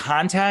preferred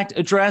contact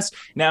address.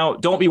 Now,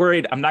 don't be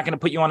worried. I'm not going to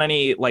put you on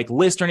any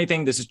list or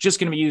anything. This is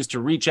just going to be used to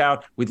reach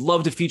out. We'd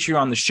love to feature you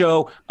on the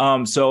show.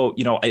 So,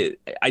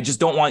 I just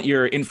don't want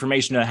your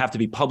information to have to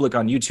be public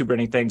on YouTube or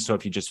anything. So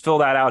if you just fill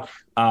that out,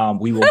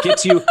 we will get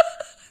to you.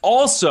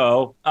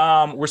 Also,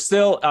 we're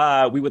still,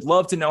 we would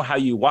love to know how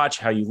you watch,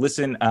 how you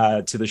listen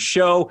to the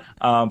show.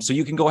 So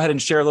you can go ahead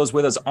and share those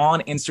with us on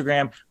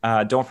Instagram.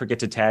 Don't forget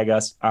to tag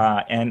us.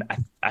 And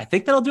I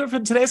think that'll do it for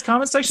today's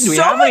comment section. Do we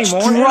have any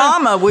more? So much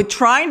drama with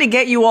trying to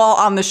get you all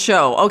on the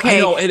show. Okay. I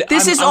know,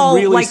 I'm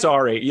really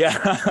sorry.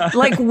 Yeah.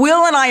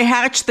 Will and I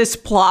hatched this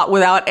plot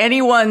without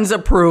anyone's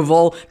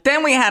approval.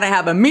 Then we had to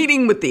have a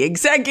meeting with the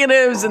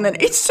executives, and then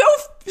it's so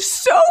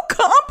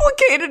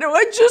complicated, and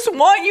I just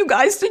want you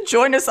guys to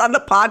join us on the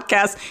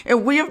podcast,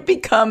 and we have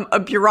become a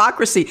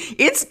bureaucracy.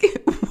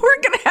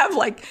 We're gonna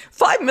have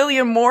 5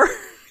 million more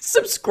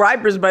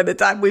subscribers by the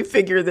time we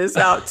figure this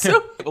out.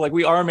 So like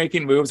we are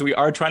making moves. We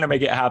are trying to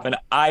make it happen.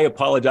 I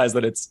apologize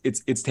that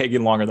it's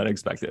taking longer than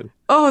expected.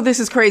 Oh, this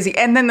is crazy.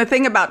 And then the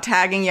thing about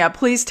tagging,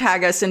 please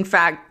tag us. In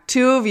fact,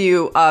 2 of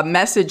you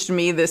messaged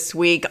me this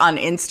week on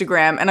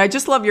Instagram, and I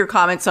just love your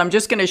comments, so I'm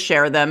just going to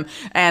share them.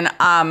 And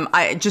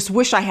I just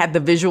wish I had the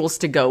visuals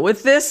to go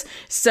with this.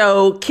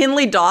 So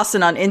Kinley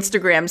Dawson on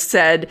Instagram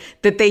said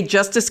that they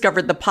just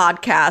discovered the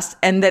podcast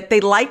and that they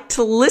like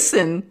to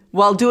listen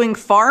while doing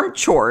farm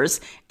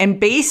chores, and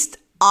based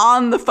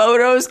on the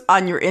photos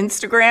on your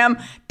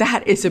Instagram,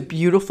 that is a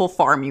beautiful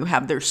farm you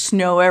have. There's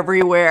snow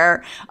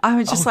everywhere. I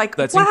was just like,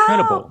 that's wow,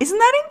 incredible. Isn't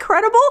that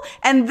incredible?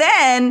 And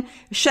then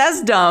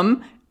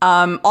Shezdom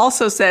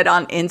also said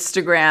on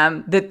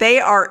Instagram that they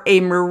are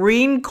a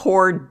Marine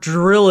Corps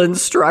drill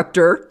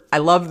instructor. I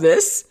love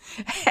this.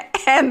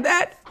 And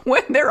that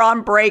when they're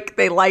on break,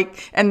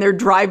 and they're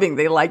driving,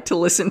 they like to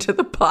listen to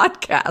the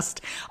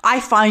podcast. I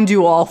find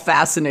you all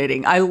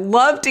fascinating. I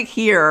love to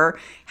hear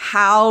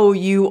how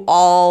you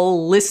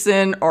all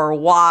listen or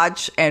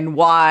watch and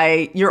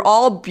why. You're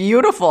all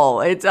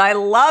beautiful. I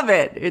love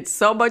it. It's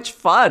so much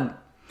fun.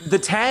 The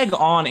tag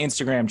on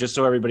Instagram, just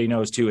so everybody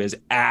knows too, is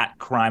at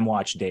Crime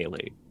Watch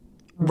Daily.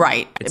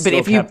 Right. But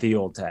if you kept the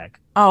old tag.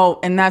 Oh,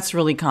 and that's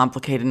really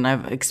complicated, and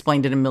I've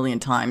explained it a million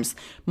times.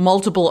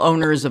 Multiple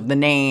owners of the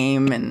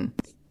name and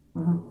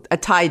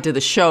tied to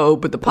the show,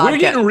 but the podcast. We're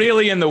getting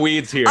really in the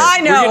weeds here.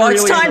 I know.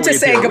 It's time to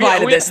say goodbye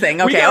to this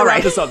thing. Okay, all right.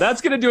 Wrap this up. That's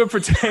going to do it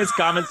for today's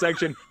comment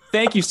section.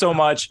 Thank you so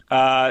much.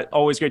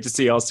 Always great to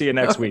see you. I'll see you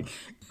next week.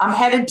 I'm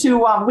headed to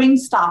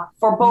Wingstop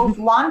for both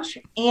lunch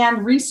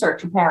and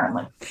research,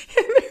 apparently.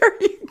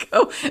 There you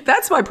go.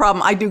 That's my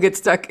problem. I do get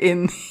stuck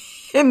in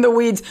the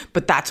weeds,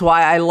 but that's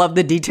why I love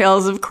the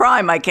details of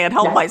crime. I can't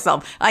help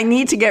myself. I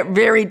need to get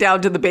very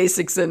down to the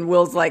basics, and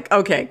Will's like,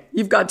 okay,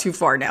 you've got too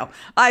far now.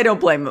 I don't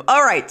blame him.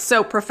 All right,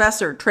 so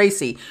Professor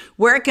Tracy,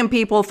 where can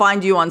people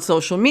find you on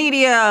social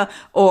media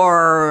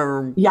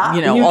or,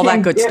 all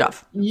that good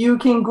stuff? You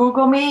can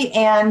Google me,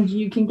 and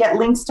you can get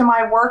links to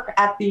my work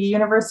at the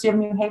University of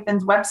New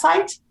Haven's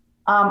website.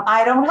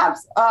 I don't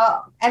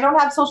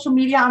have social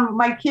media.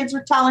 My kids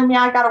are telling me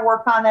I got to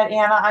work on that,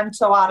 Anna. I'm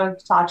so out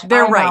of touch.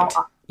 They're right.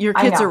 Your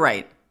kids are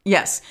right.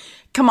 Yes.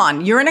 Come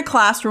on. You're in a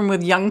classroom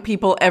with young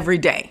people every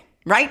day,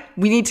 right?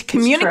 We need to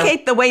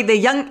communicate the way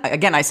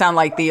again, I sound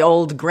like the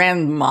old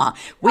grandma.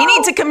 We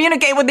need to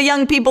communicate with the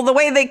young people the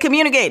way they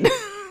communicate.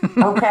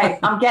 Okay.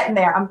 I'm getting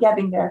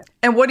there.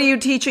 And what are you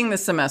teaching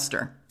this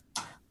semester?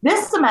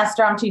 This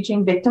semester, I'm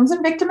teaching victims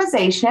and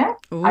victimization.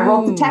 Ooh. I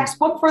wrote the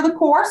textbook for the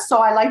course, so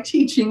I like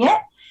teaching it.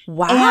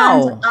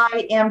 Wow. And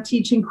I am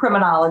teaching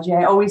criminology.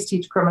 I always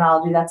teach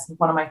criminology. That's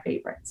one of my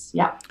favorites.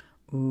 Yeah.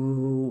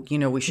 Ooh,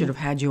 we should have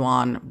had you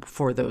on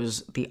for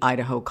the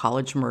Idaho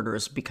college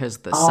murders because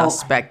the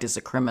suspect is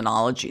a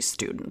criminology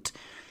student.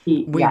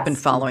 We've been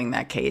following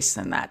that case,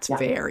 and that's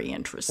very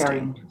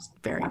interesting.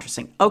 Very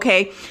interesting.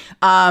 Okay.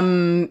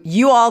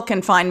 You all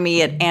can find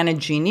me at Anna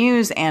G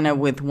News, Anna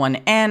with one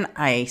N.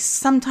 I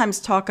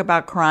sometimes talk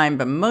about crime,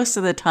 but most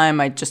of the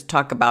time I just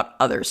talk about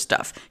other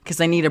stuff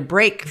because I need a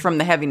break from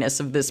the heaviness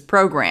of this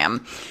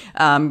program.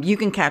 You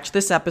can catch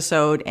this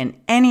episode and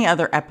any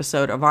other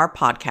episode of our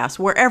podcast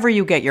wherever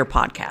you get your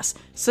podcasts.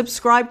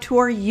 Subscribe to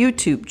our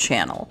YouTube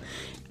channel.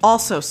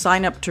 Also,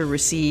 sign up to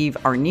receive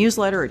our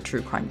newsletter at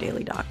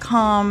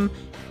truecrimedaily.com.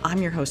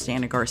 I'm your host,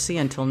 Anna Garcia.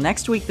 Until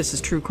next week, this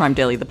is True Crime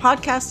Daily, the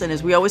podcast. And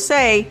as we always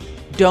say,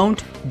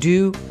 don't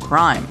do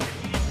crime.